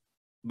then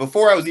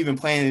before I was even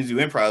planning to do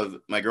improv,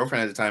 my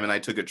girlfriend at the time and I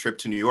took a trip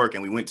to New York,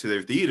 and we went to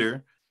their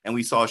theater and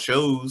we saw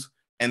shows,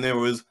 and there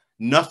was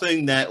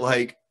nothing that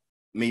like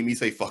made me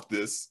say fuck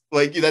this.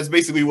 Like, that's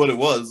basically what it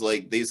was.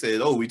 Like, they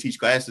said, oh, we teach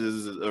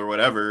classes or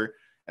whatever,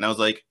 and I was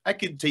like, I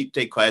could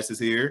take classes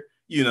here.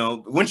 You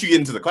know, once you get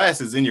into the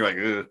classes, then you're like,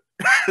 ugh.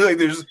 Like,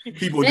 there's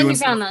people then doing you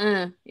found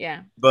stuff.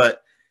 Yeah.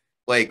 But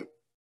like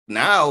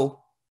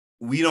now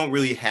we don't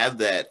really have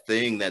that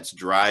thing that's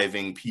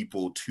driving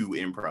people to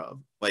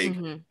improv. Like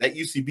that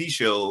UCB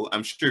show,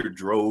 I'm sure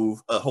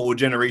drove a whole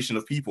generation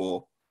of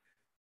people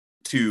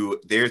to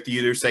their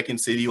theater, Second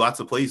City, lots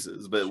of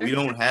places. But we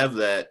don't have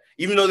that,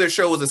 even though their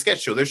show was a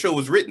sketch show. Their show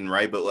was written,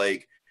 right? But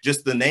like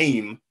just the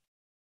name,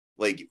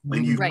 like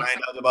when you find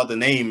out about the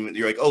name,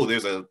 you're like, oh,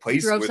 there's a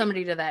place. Drove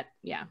somebody to that.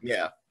 Yeah.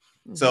 Yeah.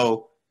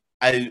 So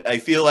I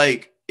feel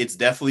like it's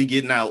definitely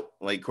getting out.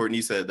 Like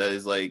Courtney said, that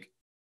is like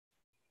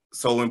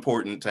so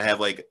important to have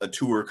like a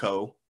tour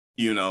co,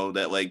 you know,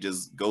 that like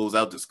just goes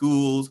out to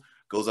schools,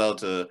 goes out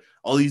to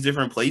all these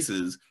different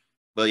places.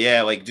 But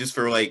yeah, like just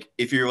for like,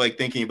 if you're like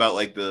thinking about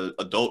like the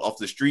adult off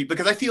the street,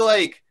 because I feel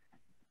like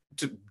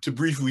to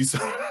briefly,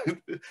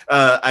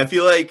 I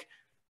feel like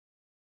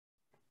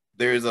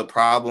there's a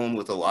problem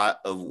with a lot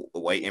of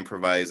white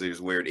improvisers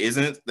where it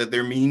isn't that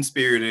they're mean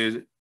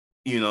spirited,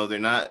 you know, they're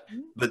not,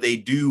 but they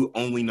do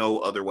only know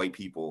other white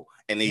people,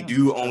 and they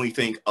do only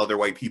think other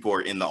white people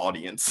are in the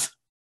audience.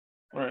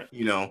 Right.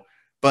 You know,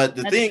 but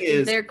the thing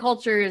is, their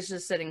culture is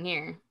just sitting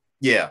here.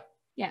 Yeah.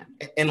 Yeah.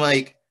 And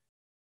like,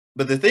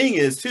 but the thing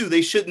is too,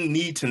 they shouldn't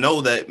need to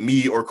know that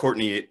me or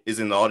Courtney is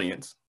in the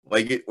audience.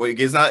 Like,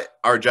 it's not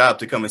our job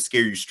to come and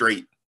scare you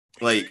straight.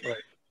 Like,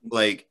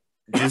 like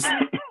just,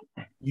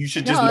 you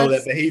should just know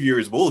that behavior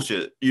is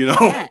bullshit, you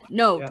know?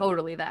 Yeah,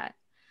 totally that.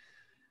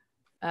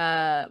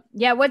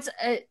 Yeah, what's,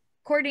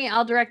 Courtney,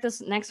 I'll direct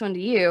this next one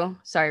to you.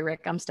 Sorry,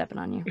 Rick, I'm stepping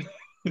on you.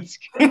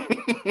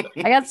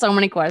 I got so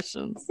many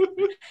questions.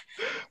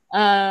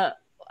 I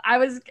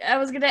was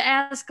gonna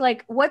ask,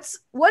 like, what's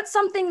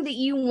something that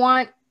you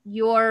want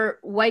your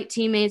white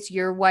teammates,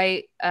 your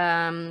white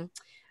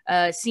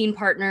scene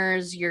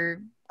partners,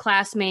 your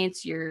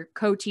classmates, your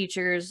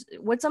co-teachers,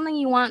 what's something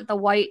you want the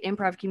white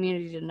improv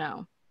community to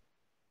know?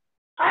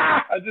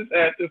 I just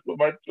had this with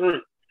my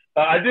truth.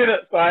 I did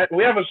it. So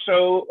we have a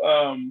show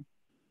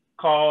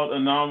called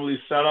Anomaly.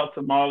 Shout out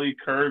to Molly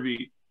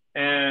Kirby.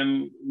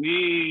 And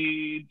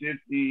we did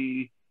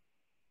the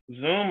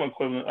Zoom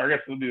equivalent, I guess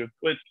it'll be the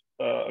Twitch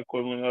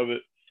equivalent of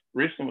it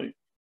recently.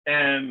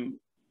 And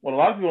what a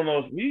lot of people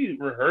know is we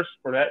rehearsed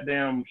for that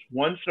damn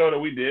one show that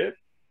we did.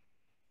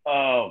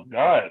 Oh,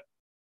 God.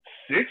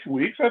 6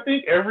 weeks, I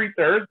think. Every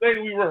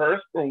Thursday we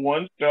rehearsed for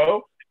one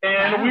show.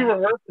 And we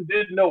rehearsed and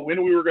didn't know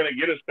when we were going to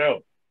get a show,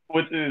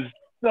 which is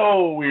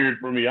so weird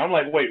for me. I'm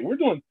like, wait, we're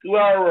doing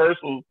 2-hour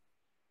rehearsals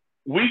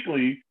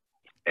weekly,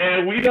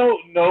 and we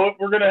don't know if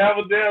we're going to have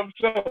a damn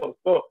show.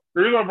 So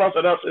the reason I brought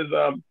that up is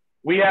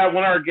we have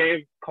one of our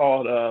games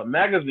called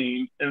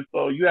magazines, and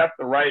so you have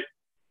to write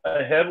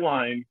a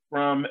headline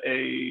from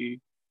I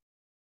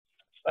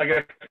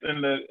guess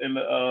in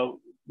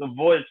the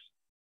voice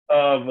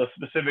of a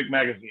specific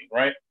magazine,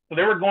 right? So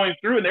they were going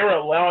through and they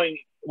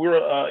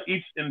were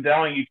each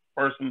endowing each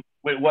person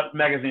with what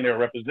magazine they were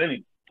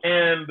representing.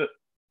 And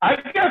I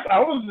guess I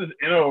was just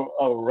in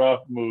a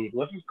rough mood.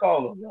 Let's just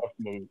call it a rough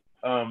mood.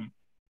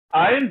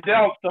 I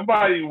endowed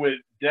somebody with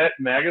Jet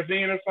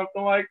magazine or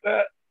something like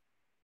that.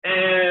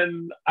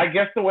 And I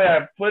guess the way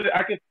I put it,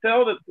 I could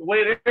tell that the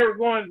way they were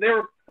going, they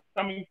were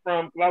coming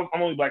from, I'm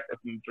only black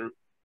person in the truth.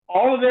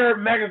 All of their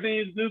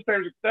magazines,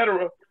 newspapers,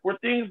 etc., were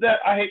things that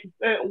I hate to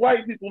say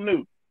white people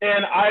knew.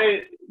 And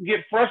I get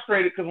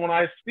frustrated because when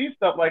I see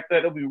stuff like that,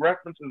 there'll be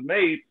references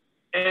made.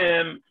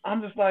 And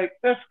I'm just like,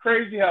 that's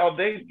crazy how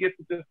they get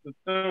to just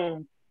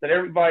assume that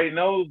everybody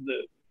knows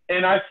this.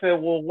 And I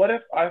said, well, what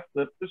if I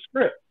flip the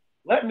script?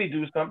 Let me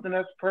do something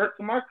that's pertinent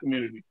to my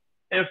community.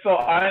 And so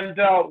I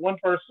endowed one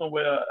person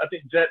with, I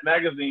think, Jet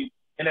magazine,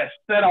 and that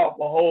set off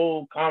a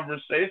whole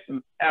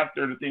conversation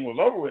after the thing was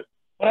over with.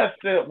 But I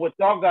said, what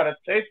y'all got a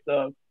taste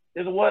of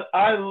is what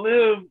I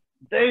live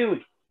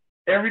daily.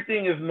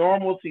 Everything is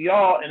normal to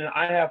y'all, and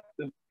I have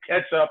to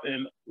catch up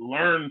and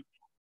learn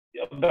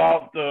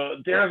about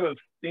there's a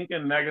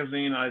stinking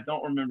magazine, I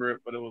don't remember it,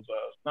 but it was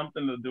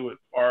something to do with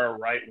far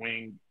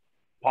right-wing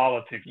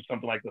politics or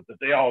something like that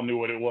they all knew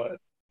what it was.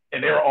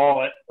 And they were all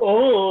like,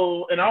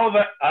 oh, and I was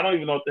like, I don't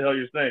even know what the hell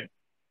you're saying.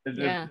 It's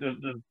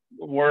just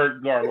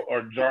word gargle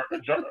or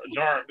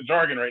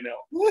jargon right now.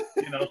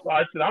 You know, so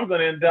I said, I'm going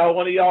to endow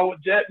one of y'all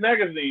with Jet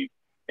magazine.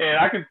 And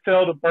I could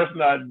tell the person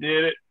that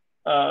did it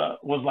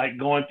was like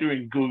going through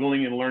and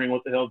Googling and learning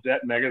what the hell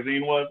Jet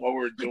magazine was while we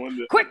were doing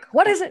this. Quick,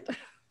 what is it?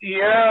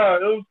 Yeah,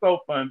 it was so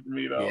fun for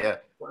me though. Yeah.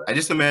 I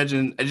just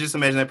imagine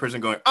that person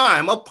going,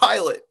 I'm a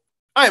pilot.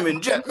 I'm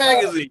in Jet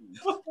magazine.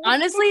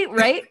 Honestly,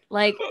 right?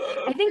 Like,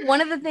 I think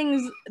one of the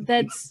things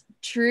that's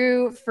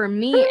true for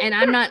me, and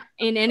I'm not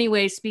in any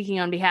way speaking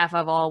on behalf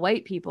of all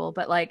white people,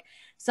 but like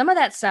some of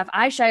that stuff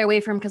I shy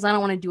away from because I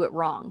don't want to do it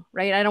wrong,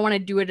 right? I don't want to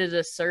do it as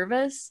a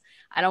service.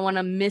 I don't want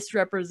to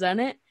misrepresent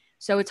it.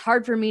 So it's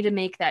hard for me to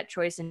make that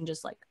choice and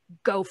just like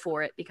go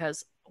for it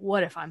because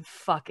what if I'm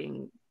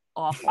fucking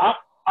awful?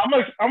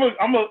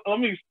 Let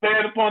me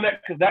expand upon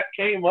that because that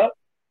came up.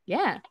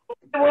 Yeah.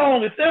 What's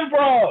wrong? It's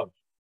improv.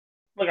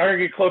 Look, I'm gonna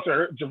get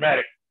closer,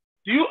 dramatic.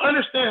 Do you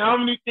understand how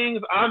many things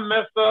I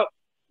mess up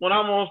when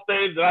I'm on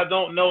stage that I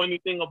don't know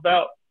anything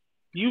about?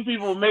 You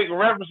people make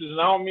references, and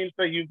I don't mean to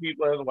say you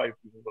people as white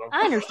people. But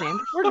I understand.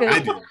 We're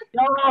good.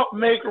 Y'all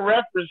make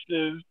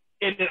references,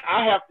 and then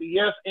I have to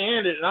yes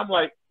and it, and I'm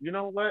like, you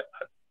know what?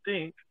 I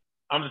think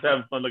I'm just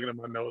having fun looking at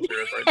my nose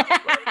here right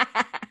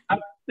now. I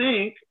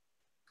think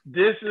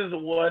this is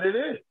what it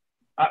is.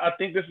 I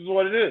think this is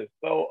what it is.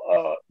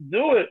 So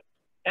do it.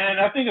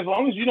 And I think as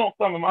long as you don't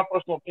come, in my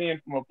personal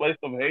opinion, from a place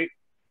of hate,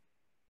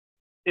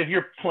 if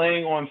you're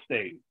playing on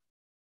stage,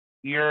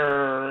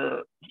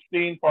 your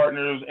scene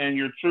partners and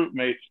your troupe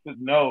mates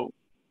should know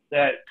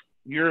that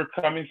you're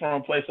coming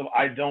from a place of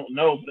I don't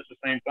know, but at the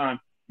same time,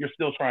 you're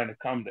still trying to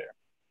come there.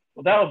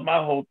 So that was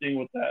my whole thing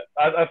with that.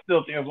 I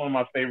still think it's one of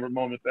my favorite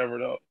moments ever,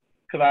 though,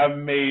 because I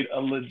made a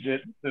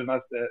legit decision. I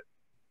said,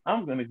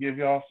 I'm going to give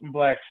y'all some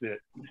black shit.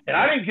 And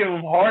I didn't give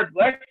them hard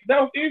black shit. That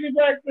was easy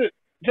black shit.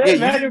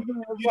 Magazine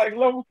was like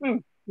level 2.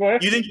 Go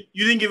ahead. You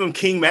didn't give him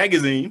King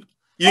Magazine.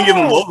 You didn't give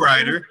him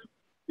Lowrider.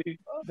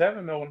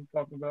 Devon know what I'm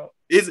talking about.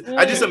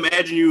 I just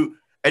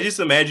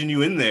imagine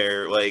you in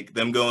there, like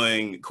them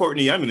going,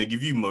 Courtney, I'm gonna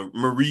give you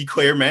Marie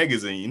Claire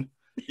magazine.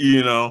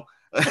 You know,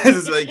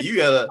 it's like you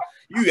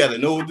gotta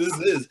know what this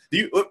is.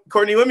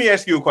 Courtney? Let me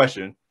ask you a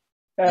question.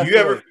 Do you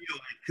ever feel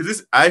like,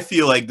 because I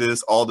feel like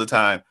this all the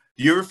time.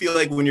 Do you ever feel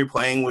like when you're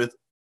playing with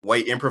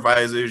white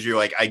improvisers, you're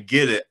like, I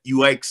get it,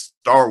 you like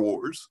Star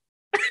Wars?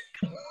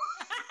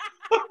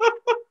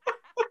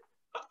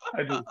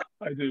 I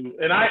do.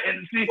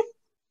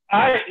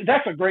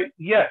 That's a great,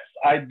 yes,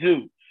 I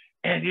do.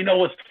 And you know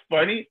what's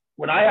funny?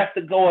 When I have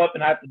to go up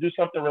and I have to do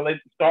something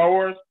related to Star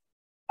Wars,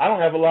 I don't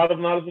have a lot of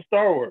knowledge of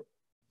Star Wars.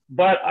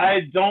 But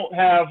I don't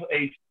have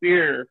a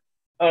fear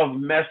of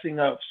messing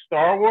up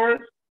Star Wars.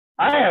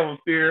 I have a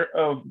fear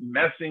of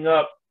messing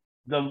up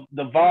the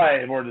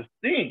vibe or the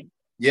theme.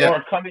 Yeah.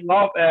 Or coming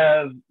off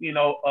as, you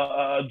know,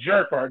 a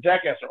jerk or a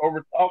jackass or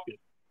over talking.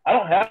 I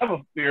don't have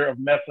a fear of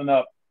messing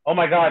up. Oh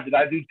my God, did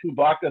I do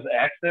Chewbacca's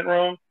accent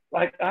wrong?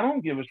 Like, I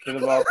don't give a shit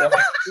about that.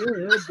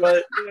 Yeah,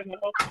 but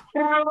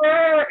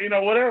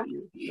whatever.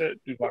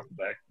 Tupac's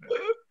back.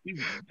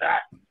 He's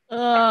back.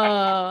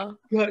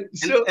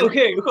 So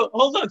okay,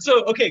 hold on.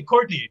 So okay,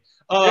 Courtney,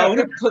 I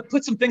want to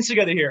put some things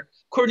together here.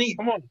 Courtney,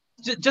 come on.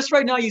 Just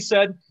right now, you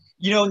said,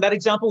 in that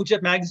example with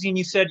Jet Magazine,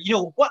 you said,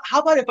 what? How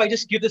about if I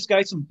just give this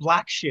guy some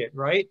black shit,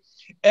 right?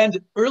 And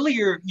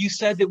earlier you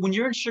said that when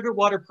you're in Sugar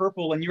Water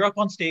Purple and you're up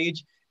on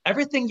stage,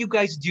 everything you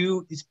guys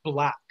do is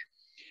black.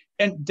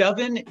 And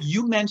Devon,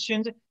 you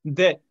mentioned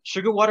that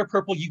Sugar Water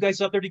Purple, you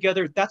guys out there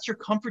together, that's your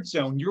comfort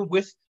zone. You're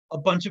with a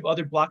bunch of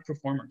other black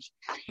performers.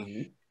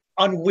 Mm-hmm.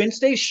 On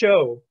Wednesday's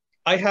show,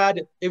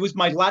 it was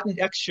my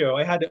Latinx show.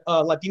 I had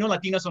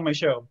Latinas on my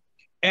show.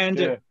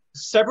 And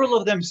several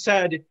of them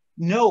said,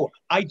 no,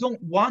 I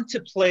don't want to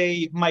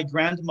play my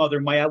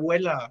grandmother, my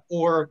abuela,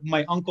 or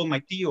my uncle,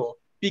 my tío,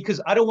 because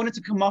I don't want it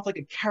to come off like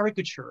a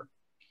caricature.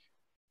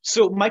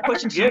 So my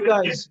question to you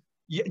guys,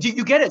 do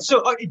you get it?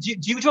 So do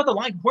you draw the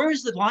line? Where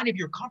is the line of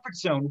your comfort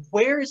zone?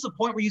 Where is the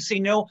point where you say,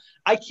 no,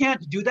 I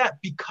can't do that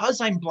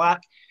because I'm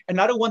black and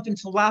I don't want them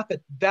to laugh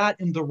at that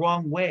in the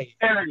wrong way?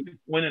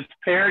 When it's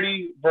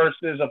parody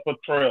versus a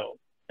portrayal.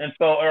 And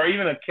so, or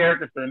even a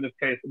caricature in this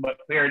case, but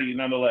parody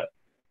nonetheless.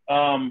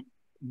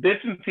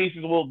 Bits and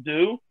pieces will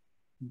do,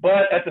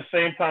 but at the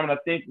same time, I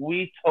think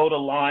we toe the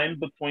line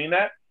between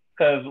that,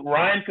 because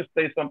Ryan could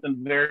say something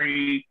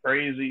very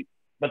crazy,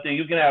 but then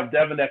you can have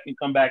Devon that can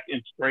come back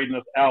and straighten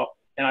us out.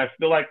 And I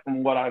feel like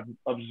from what I've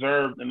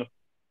observed in the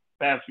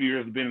past few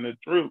years of being in the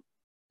troupe,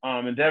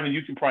 and Devon,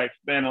 you can probably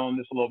expand on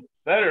this a little bit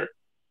better,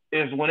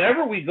 is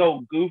whenever we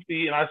go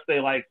goofy and I say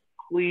like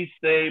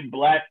cliche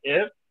black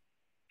if,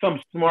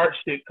 some smart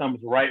shit comes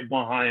right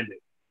behind it.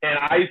 And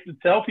I used to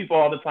tell people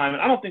all the time,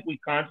 and I don't think we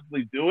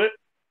consciously do it.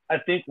 I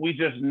think we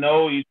just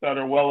know each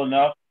other well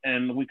enough,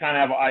 and we kind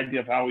of have an idea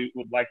of how we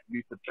would like to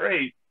be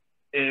portrayed,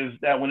 is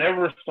that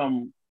whenever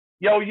some,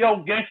 yo,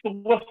 gangster,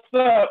 what's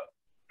up?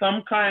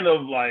 Some kind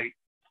of like,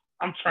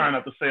 I'm trying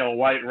not to say a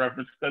white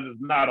reference because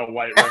it's not a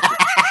white reference.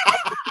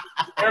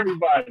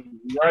 Everybody,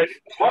 right?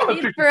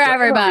 It's for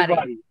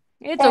everybody.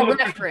 It's a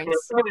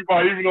reference. For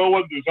everybody, even though it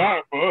wasn't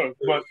designed for us.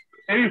 But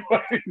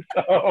anyway,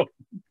 so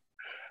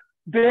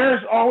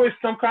there's always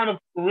some kind of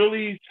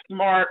really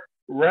smart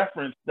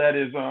reference that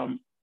is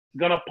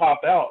gonna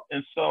pop out.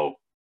 And so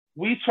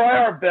we try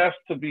our best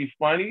to be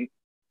funny,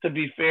 to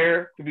be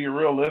fair, to be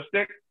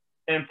realistic,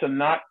 and to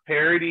not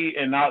parody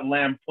and not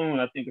lampoon,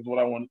 I think is what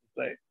I wanted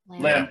to say.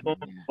 Lampoon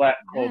black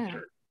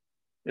culture,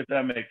 if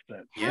that makes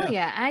sense. Hell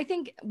yeah. I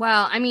think,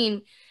 well, I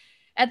mean,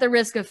 at the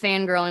risk of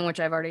fangirling, which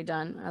I've already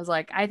done, I was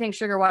like, I think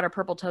Sugar Water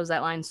Purple toes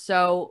that line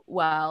so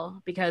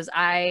well, because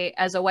I,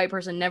 as a white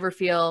person, never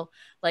feel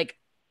like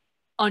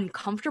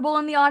uncomfortable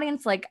in the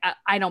audience, like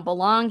I don't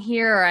belong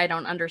here, or I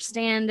don't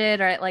understand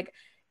it, or like,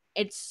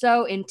 it's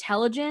so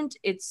intelligent,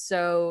 it's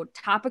so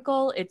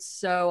topical, it's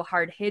so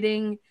hard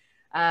hitting.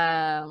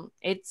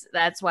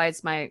 That's why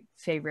it's my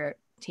favorite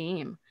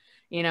team.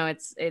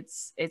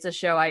 It's a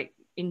show I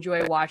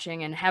enjoy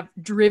watching and have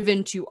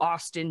driven to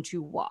Austin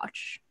to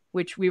watch,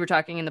 which we were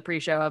talking in the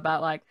pre-show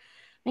about, like,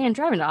 man,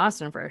 driving to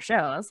Austin for a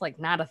show, that's like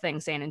not a thing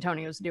San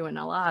Antonio's doing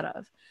a lot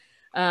of.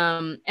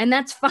 And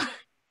that's fine.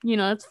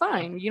 That's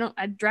fine.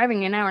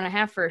 Driving an hour and a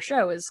half for a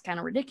show is kind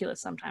of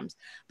ridiculous sometimes,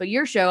 but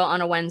your show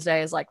on a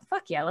Wednesday is like,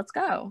 fuck yeah, let's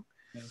go.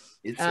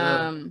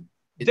 Devon,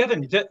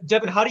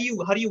 how do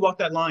you walk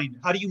that line?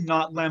 How do you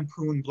not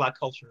lampoon black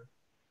culture?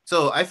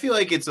 So I feel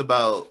like it's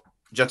about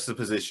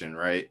juxtaposition,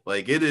 right?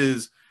 Like, it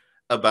is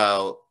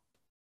about,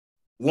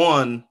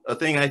 one, a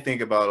thing I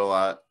think about a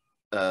lot.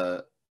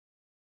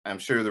 I'm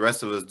sure the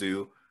rest of us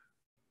do.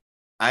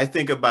 I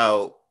think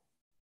about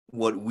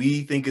what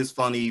we think is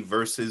funny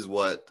versus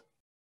what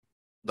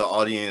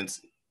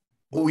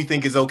we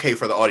think is okay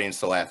for the audience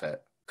to laugh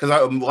at. Because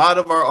a lot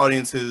of our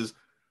audiences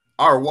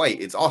are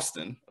white. It's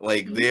Austin.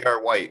 Like, they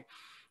are white.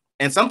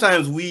 And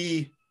sometimes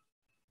we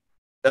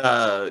get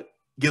a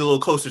little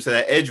closer to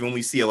that edge when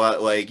we see a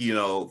lot, like,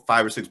 5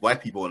 or 6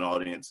 black people in the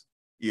audience.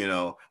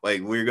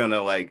 Like, we're going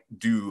to, like,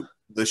 do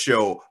the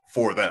show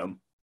for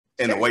them.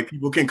 And the white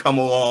people can come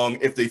along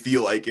if they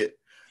feel like it.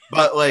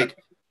 But, like,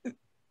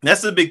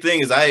 that's the big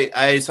thing, is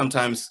I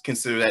sometimes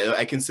consider that.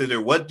 I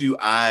consider, what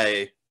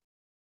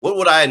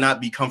would I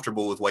not be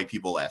comfortable with white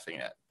people laughing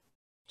at?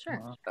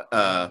 Sure.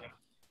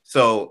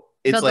 So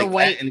it's but like the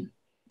white,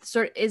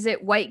 is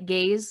it white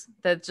gaze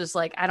that's just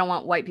like, I don't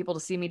want white people to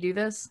see me do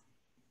this?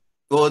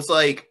 Well, it's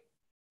like,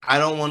 I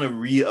don't want to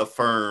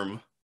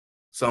reaffirm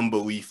some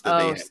belief that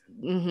they have.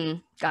 Mm-hmm.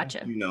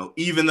 Gotcha.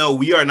 Even though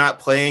we are not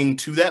playing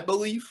to that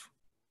belief.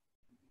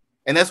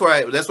 And that's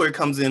where it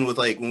comes in with,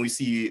 like, when we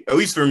see, at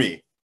least for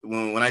me,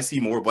 when I see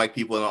more black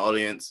people in the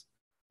audience,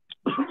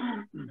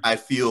 I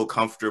feel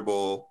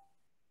comfortable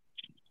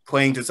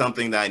playing to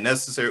something that I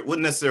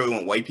wouldn't necessarily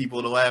want white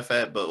people to laugh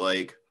at, but,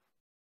 like,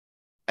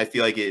 I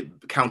feel like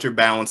it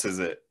counterbalances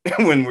it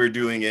when we're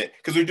doing it,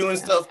 because we're doing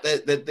stuff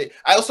that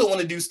I also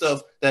want to do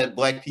stuff that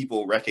black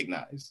people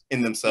recognize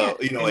in themselves,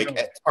 like,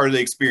 as part of the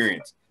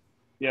experience.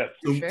 Yeah.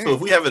 So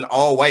if we have an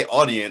all-white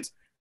audience,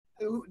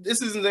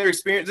 this isn't their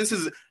experience.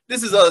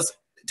 This is us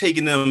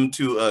taking them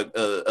to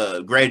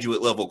a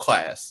graduate level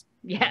class.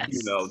 Yes.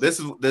 You know, this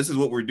is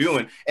what we're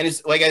doing. And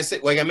it's like I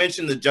said, like I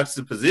mentioned, the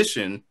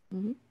juxtaposition.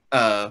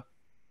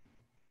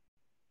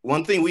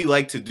 One thing we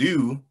like to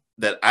do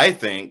that I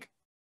think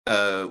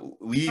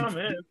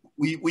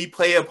we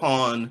play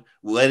upon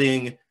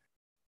letting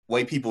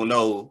white people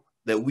know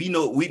that we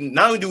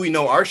not only do we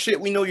know our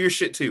shit, we know your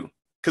shit too,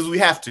 because we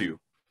have to,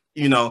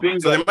 you know.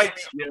 So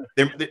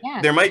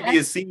there might be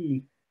a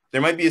scene.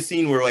 There might be a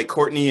scene where like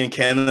Courtney and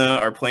Kenna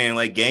are playing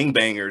like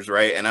gangbangers,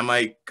 right? And I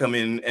might come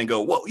in and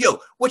go, "Whoa, yo,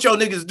 what y'all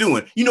niggas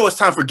doing? You know it's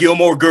time for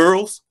Gilmore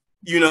Girls."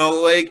 You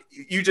know, like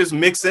you just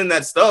mix in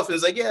that stuff. And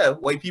it's like, yeah,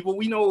 white people,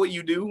 we know what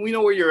you do. We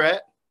know where you're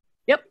at.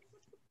 Yep.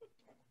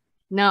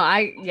 No,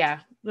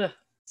 Ugh,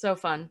 so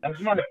fun. That's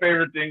my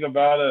favorite thing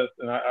about us,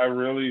 and I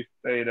really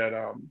say that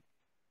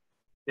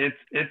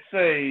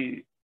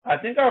I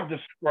think I've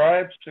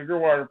described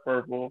Sugarwater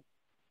Purple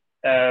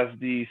as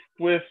the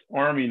Swiss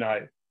Army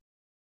knife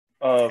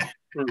of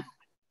truth.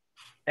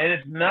 And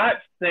it's not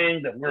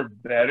saying that we're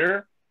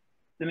better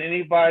than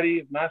anybody.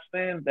 It's not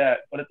saying that,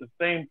 but at the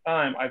same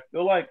time, I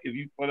feel like if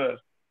you put us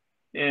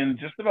in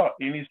just about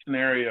any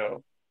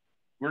scenario,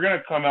 we're going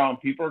to come out and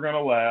people are going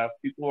to laugh.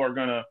 People are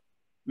going to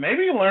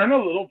maybe learn a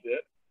little bit,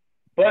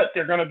 but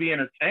they're going to be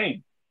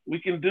entertained. We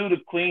can do the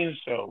clean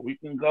show. We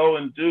can go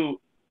and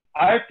do,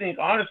 I think,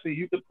 honestly,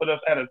 you could put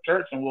us at a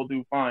church and we'll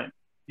do fine.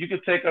 You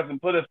could take us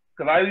and put us,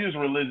 because I use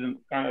religion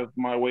kind of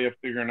my way of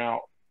figuring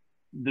out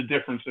the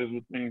differences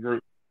between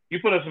groups.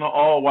 You put us in an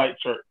all-white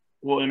church,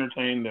 we'll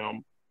entertain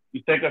them.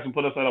 You take us and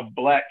put us at a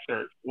black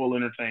church, we'll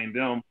entertain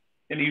them.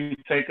 And you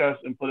take us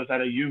and put us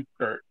at a youth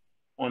church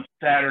on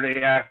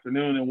Saturday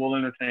afternoon, and we'll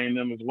entertain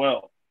them as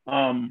well.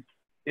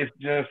 It's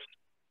just,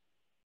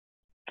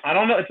 I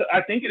don't know.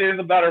 I think it is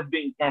about our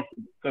being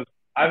comfortable, because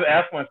I've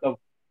asked myself,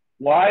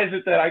 why is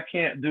it that I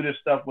can't do this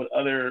stuff with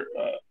other,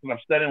 when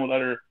I'm studying with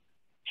other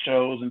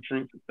shows and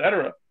troops,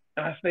 etc.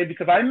 And I say,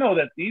 because I know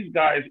that these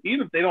guys,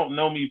 even if they don't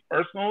know me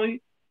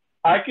personally,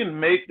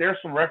 there's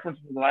some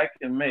references that I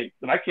can make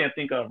that I can't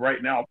think of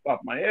right now off the top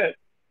of my head.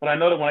 But I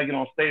know that when I get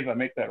on stage, I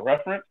make that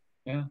reference.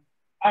 Yeah.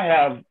 I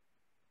have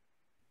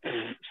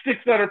 6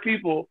 other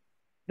people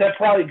that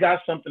probably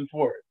got something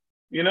for it,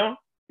 you know?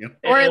 Yep.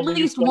 Or at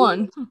least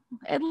one.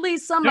 At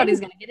least somebody's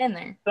going to get in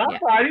there.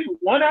 Somebody,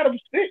 1 out of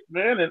 6,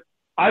 man. And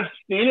I've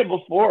seen it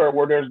before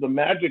where there's the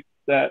magic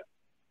that,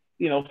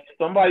 you know,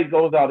 somebody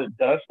goes out and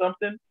does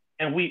something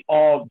and we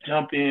all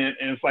jump in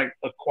and it's like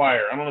a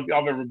choir. I don't know if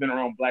y'all have ever been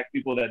around black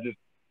people that just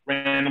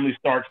randomly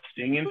start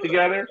singing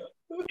together.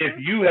 If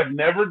you have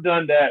never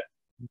done that,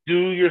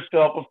 do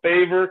yourself a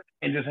favor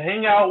and just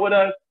hang out with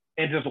us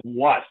and just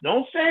watch.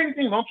 Don't say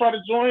anything. Don't try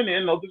to join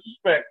in. No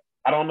disrespect.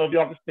 I don't know if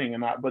y'all can sing or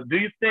not, but do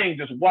your thing.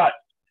 Just watch.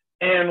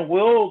 And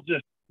we'll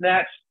just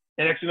snatch.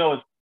 And actually, you know,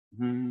 it's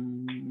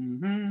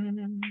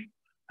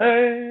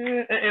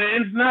hey.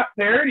 And it's not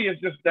parody. It's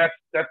just that's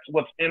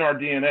what's in our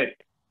DNA.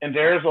 And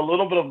there's a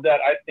little bit of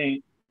that, I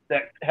think,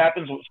 that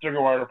happens with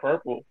Sugarwater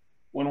Purple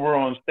when we're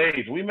on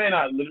stage. We might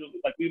not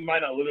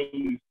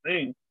literally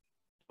sing,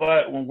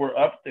 but when we're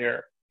up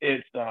there,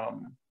 it's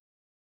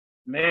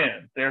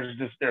man, there's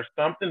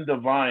something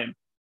divine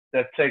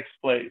that takes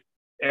place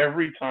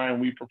every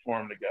time we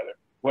perform together.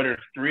 Whether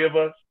it's 3 of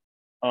us,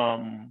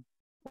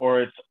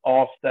 or it's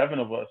all 7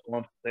 of us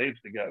on stage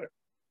together.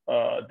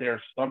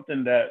 There's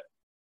something that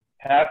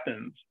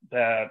happens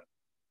that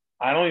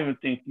I don't even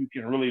think you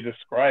can really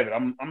describe it.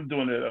 I'm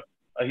doing it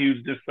a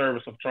huge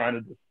disservice of trying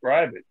to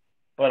describe it,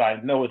 but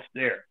I know it's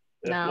there.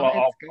 It's great,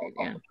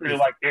 yeah. Really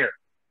like air.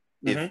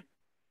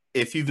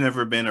 If you've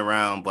never been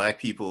around black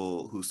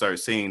people who start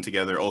singing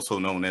together, also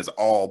known as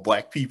all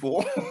black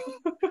people.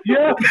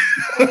 Yeah.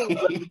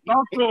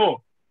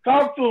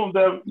 Talk to them,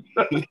 Devon.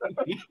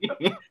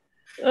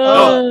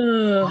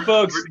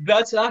 Folks,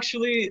 that's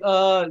actually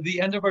the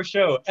end of our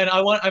show. And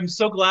I'm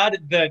so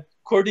glad that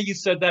Courtney, you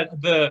said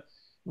that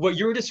what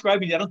you were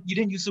describing, you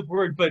didn't use the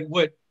word, but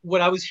what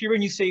I was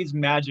hearing you say is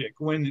magic.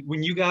 When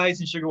you guys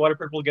in Sugarwater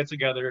Purple get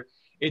together,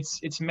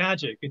 it's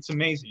magic. It's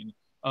amazing.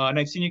 And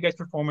I've seen you guys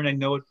perform and I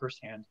know it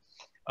firsthand.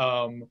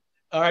 All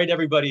right,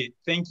 everybody.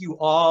 Thank you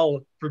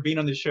all for being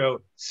on the show.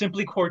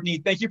 Simply Courtney,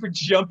 thank you for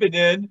jumping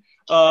in.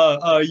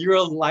 You're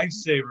a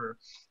lifesaver.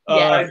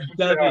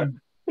 Devon,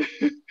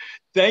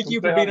 thank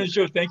you for being on the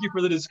show. Thank you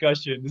for the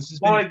discussion. This has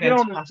been fantastic. Get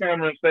on this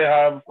camera and say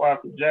hi before I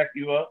have to jack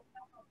you up.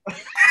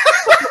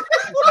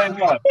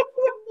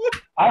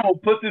 I will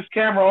put this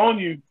camera on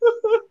you.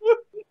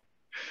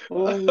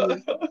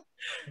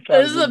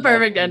 This is the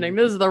perfect ending.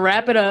 This is the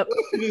wrap it up.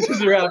 This is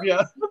the wrap,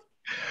 yeah.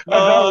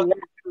 For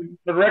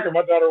the record,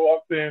 my daughter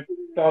walked in,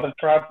 saw the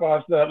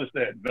tripod stuff, and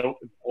said, "Nope,"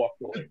 and walked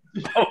away.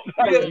 I was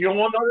like, "You don't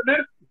want none of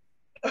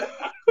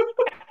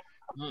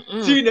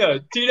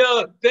this?"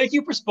 Tina, thank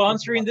you for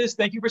sponsoring this.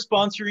 Thank you for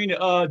sponsoring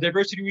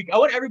Diversity Week. I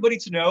want everybody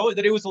to know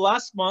that it was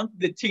last month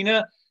that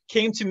Tina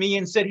came to me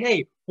and said,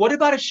 "Hey, what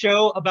about a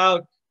show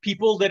about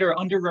people that are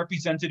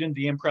underrepresented in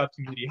the improv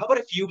community? How about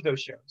a few of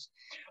those shows?"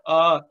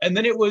 And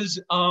then it was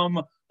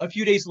a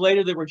few days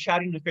later they were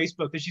chatting to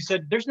Facebook and she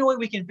said, there's no way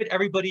we can fit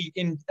everybody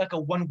in like a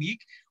 1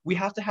 week. We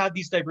have to have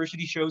these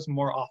diversity shows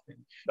more often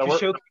to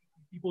show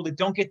people that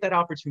don't get that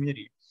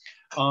opportunity.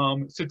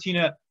 So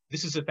Tina,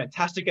 this is a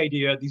fantastic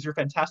idea. These are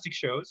fantastic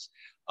shows.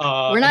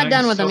 We're not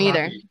done with them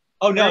either.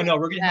 Oh no,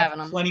 we're gonna have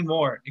plenty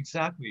more.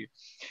 Exactly.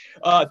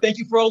 Thank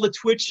you for all the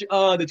Twitch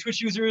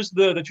users,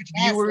 the Twitch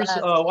viewers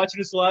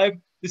watching us live.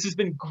 This has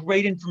been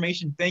great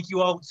information. Thank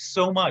you all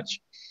so much.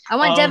 I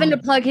want Devon to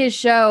plug his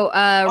show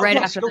right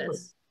after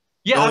this.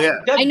 Yeah,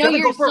 I know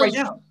you're go for it right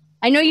now.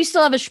 I know you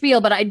still have a spiel,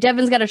 but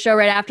Devon's got a show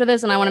right after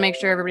this, and I want to make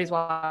sure everybody's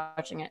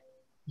watching it.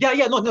 Yeah,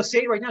 no, say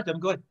it right now,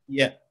 Devon. Go ahead.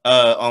 Yeah,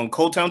 on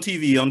Coldtown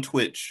TV on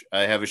Twitch,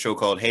 I have a show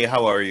called Hey,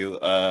 How Are You?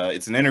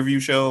 It's an interview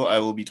show. I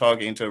will be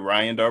talking to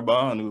Ryan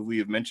Darbon, who we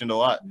have mentioned a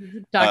lot.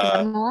 Talked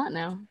about him a lot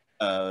now.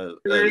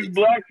 He's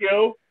black,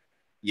 yo.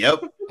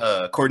 Yep.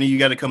 Courtney, you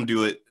got to come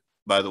do it,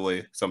 by the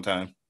way,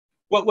 sometime.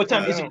 What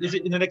time is it? Is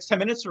it in the next 10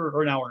 minutes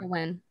or an hour?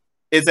 When?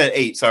 It's at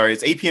 8. Sorry,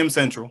 it's 8 p.m.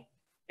 Central.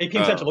 8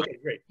 p.m. Central. Okay,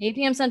 great. 8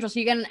 p.m. Central. So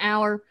you get an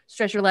hour.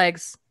 Stretch your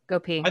legs. Go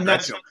pee. And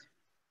that's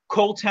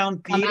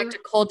Coldtown Theater. Come back to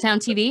Coldtown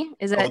TV.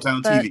 Is it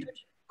Coldtown TV?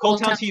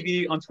 Coldtown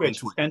TV on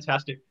Twitch.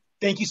 Fantastic.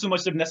 Thank you so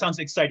much, Devon. That sounds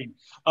exciting.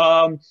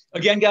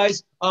 Again,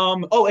 guys.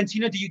 And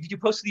Tina, did you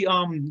post the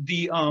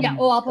yeah.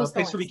 Oh, I'll post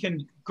place where we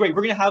can. Great.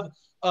 We're gonna have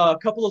a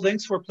couple of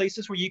links for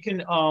places where you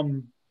can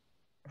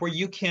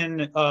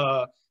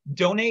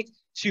donate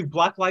to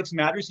Black Lives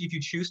Matters if you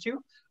choose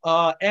to.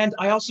 And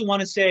I also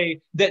want to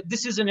say that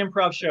this is an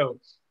improv show,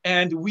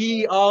 and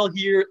we all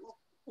here,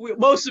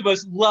 most of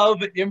us love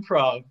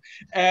improv.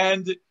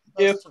 And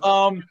if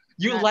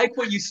you like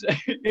what you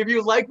if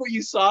you like what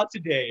you saw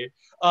today,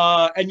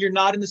 and you're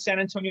not in the San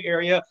Antonio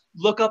area,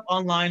 look up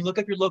online, look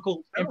up your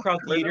local improv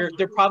theater.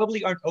 They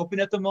probably aren't open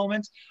at the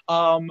moment.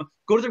 Go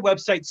to their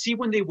website, see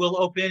when they will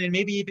open, and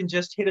maybe even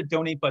just hit a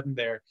donate button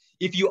there.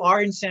 If you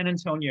are in San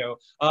Antonio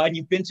and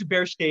you've been to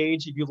Bexar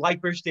Stage, if you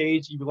like Bexar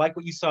Stage, if you like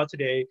what you saw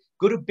today,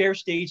 go to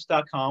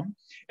bearstage.com,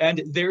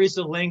 and there is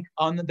a link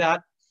on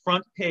that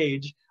front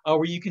page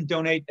where you can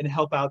donate and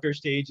help out Bexar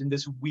Stage in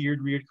this weird,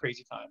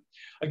 crazy time.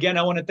 Again,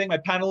 I want to thank my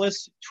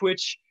panelists,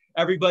 Twitch,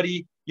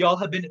 everybody. Y'all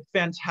have been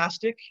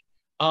fantastic.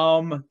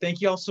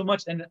 Thank you all so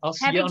much, and I'll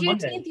see you on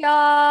Monday. Happy Juneteenth,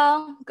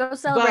 y'all. Go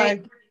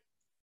celebrate. Bye.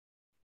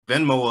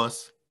 Venmo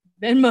us.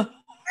 Venmo.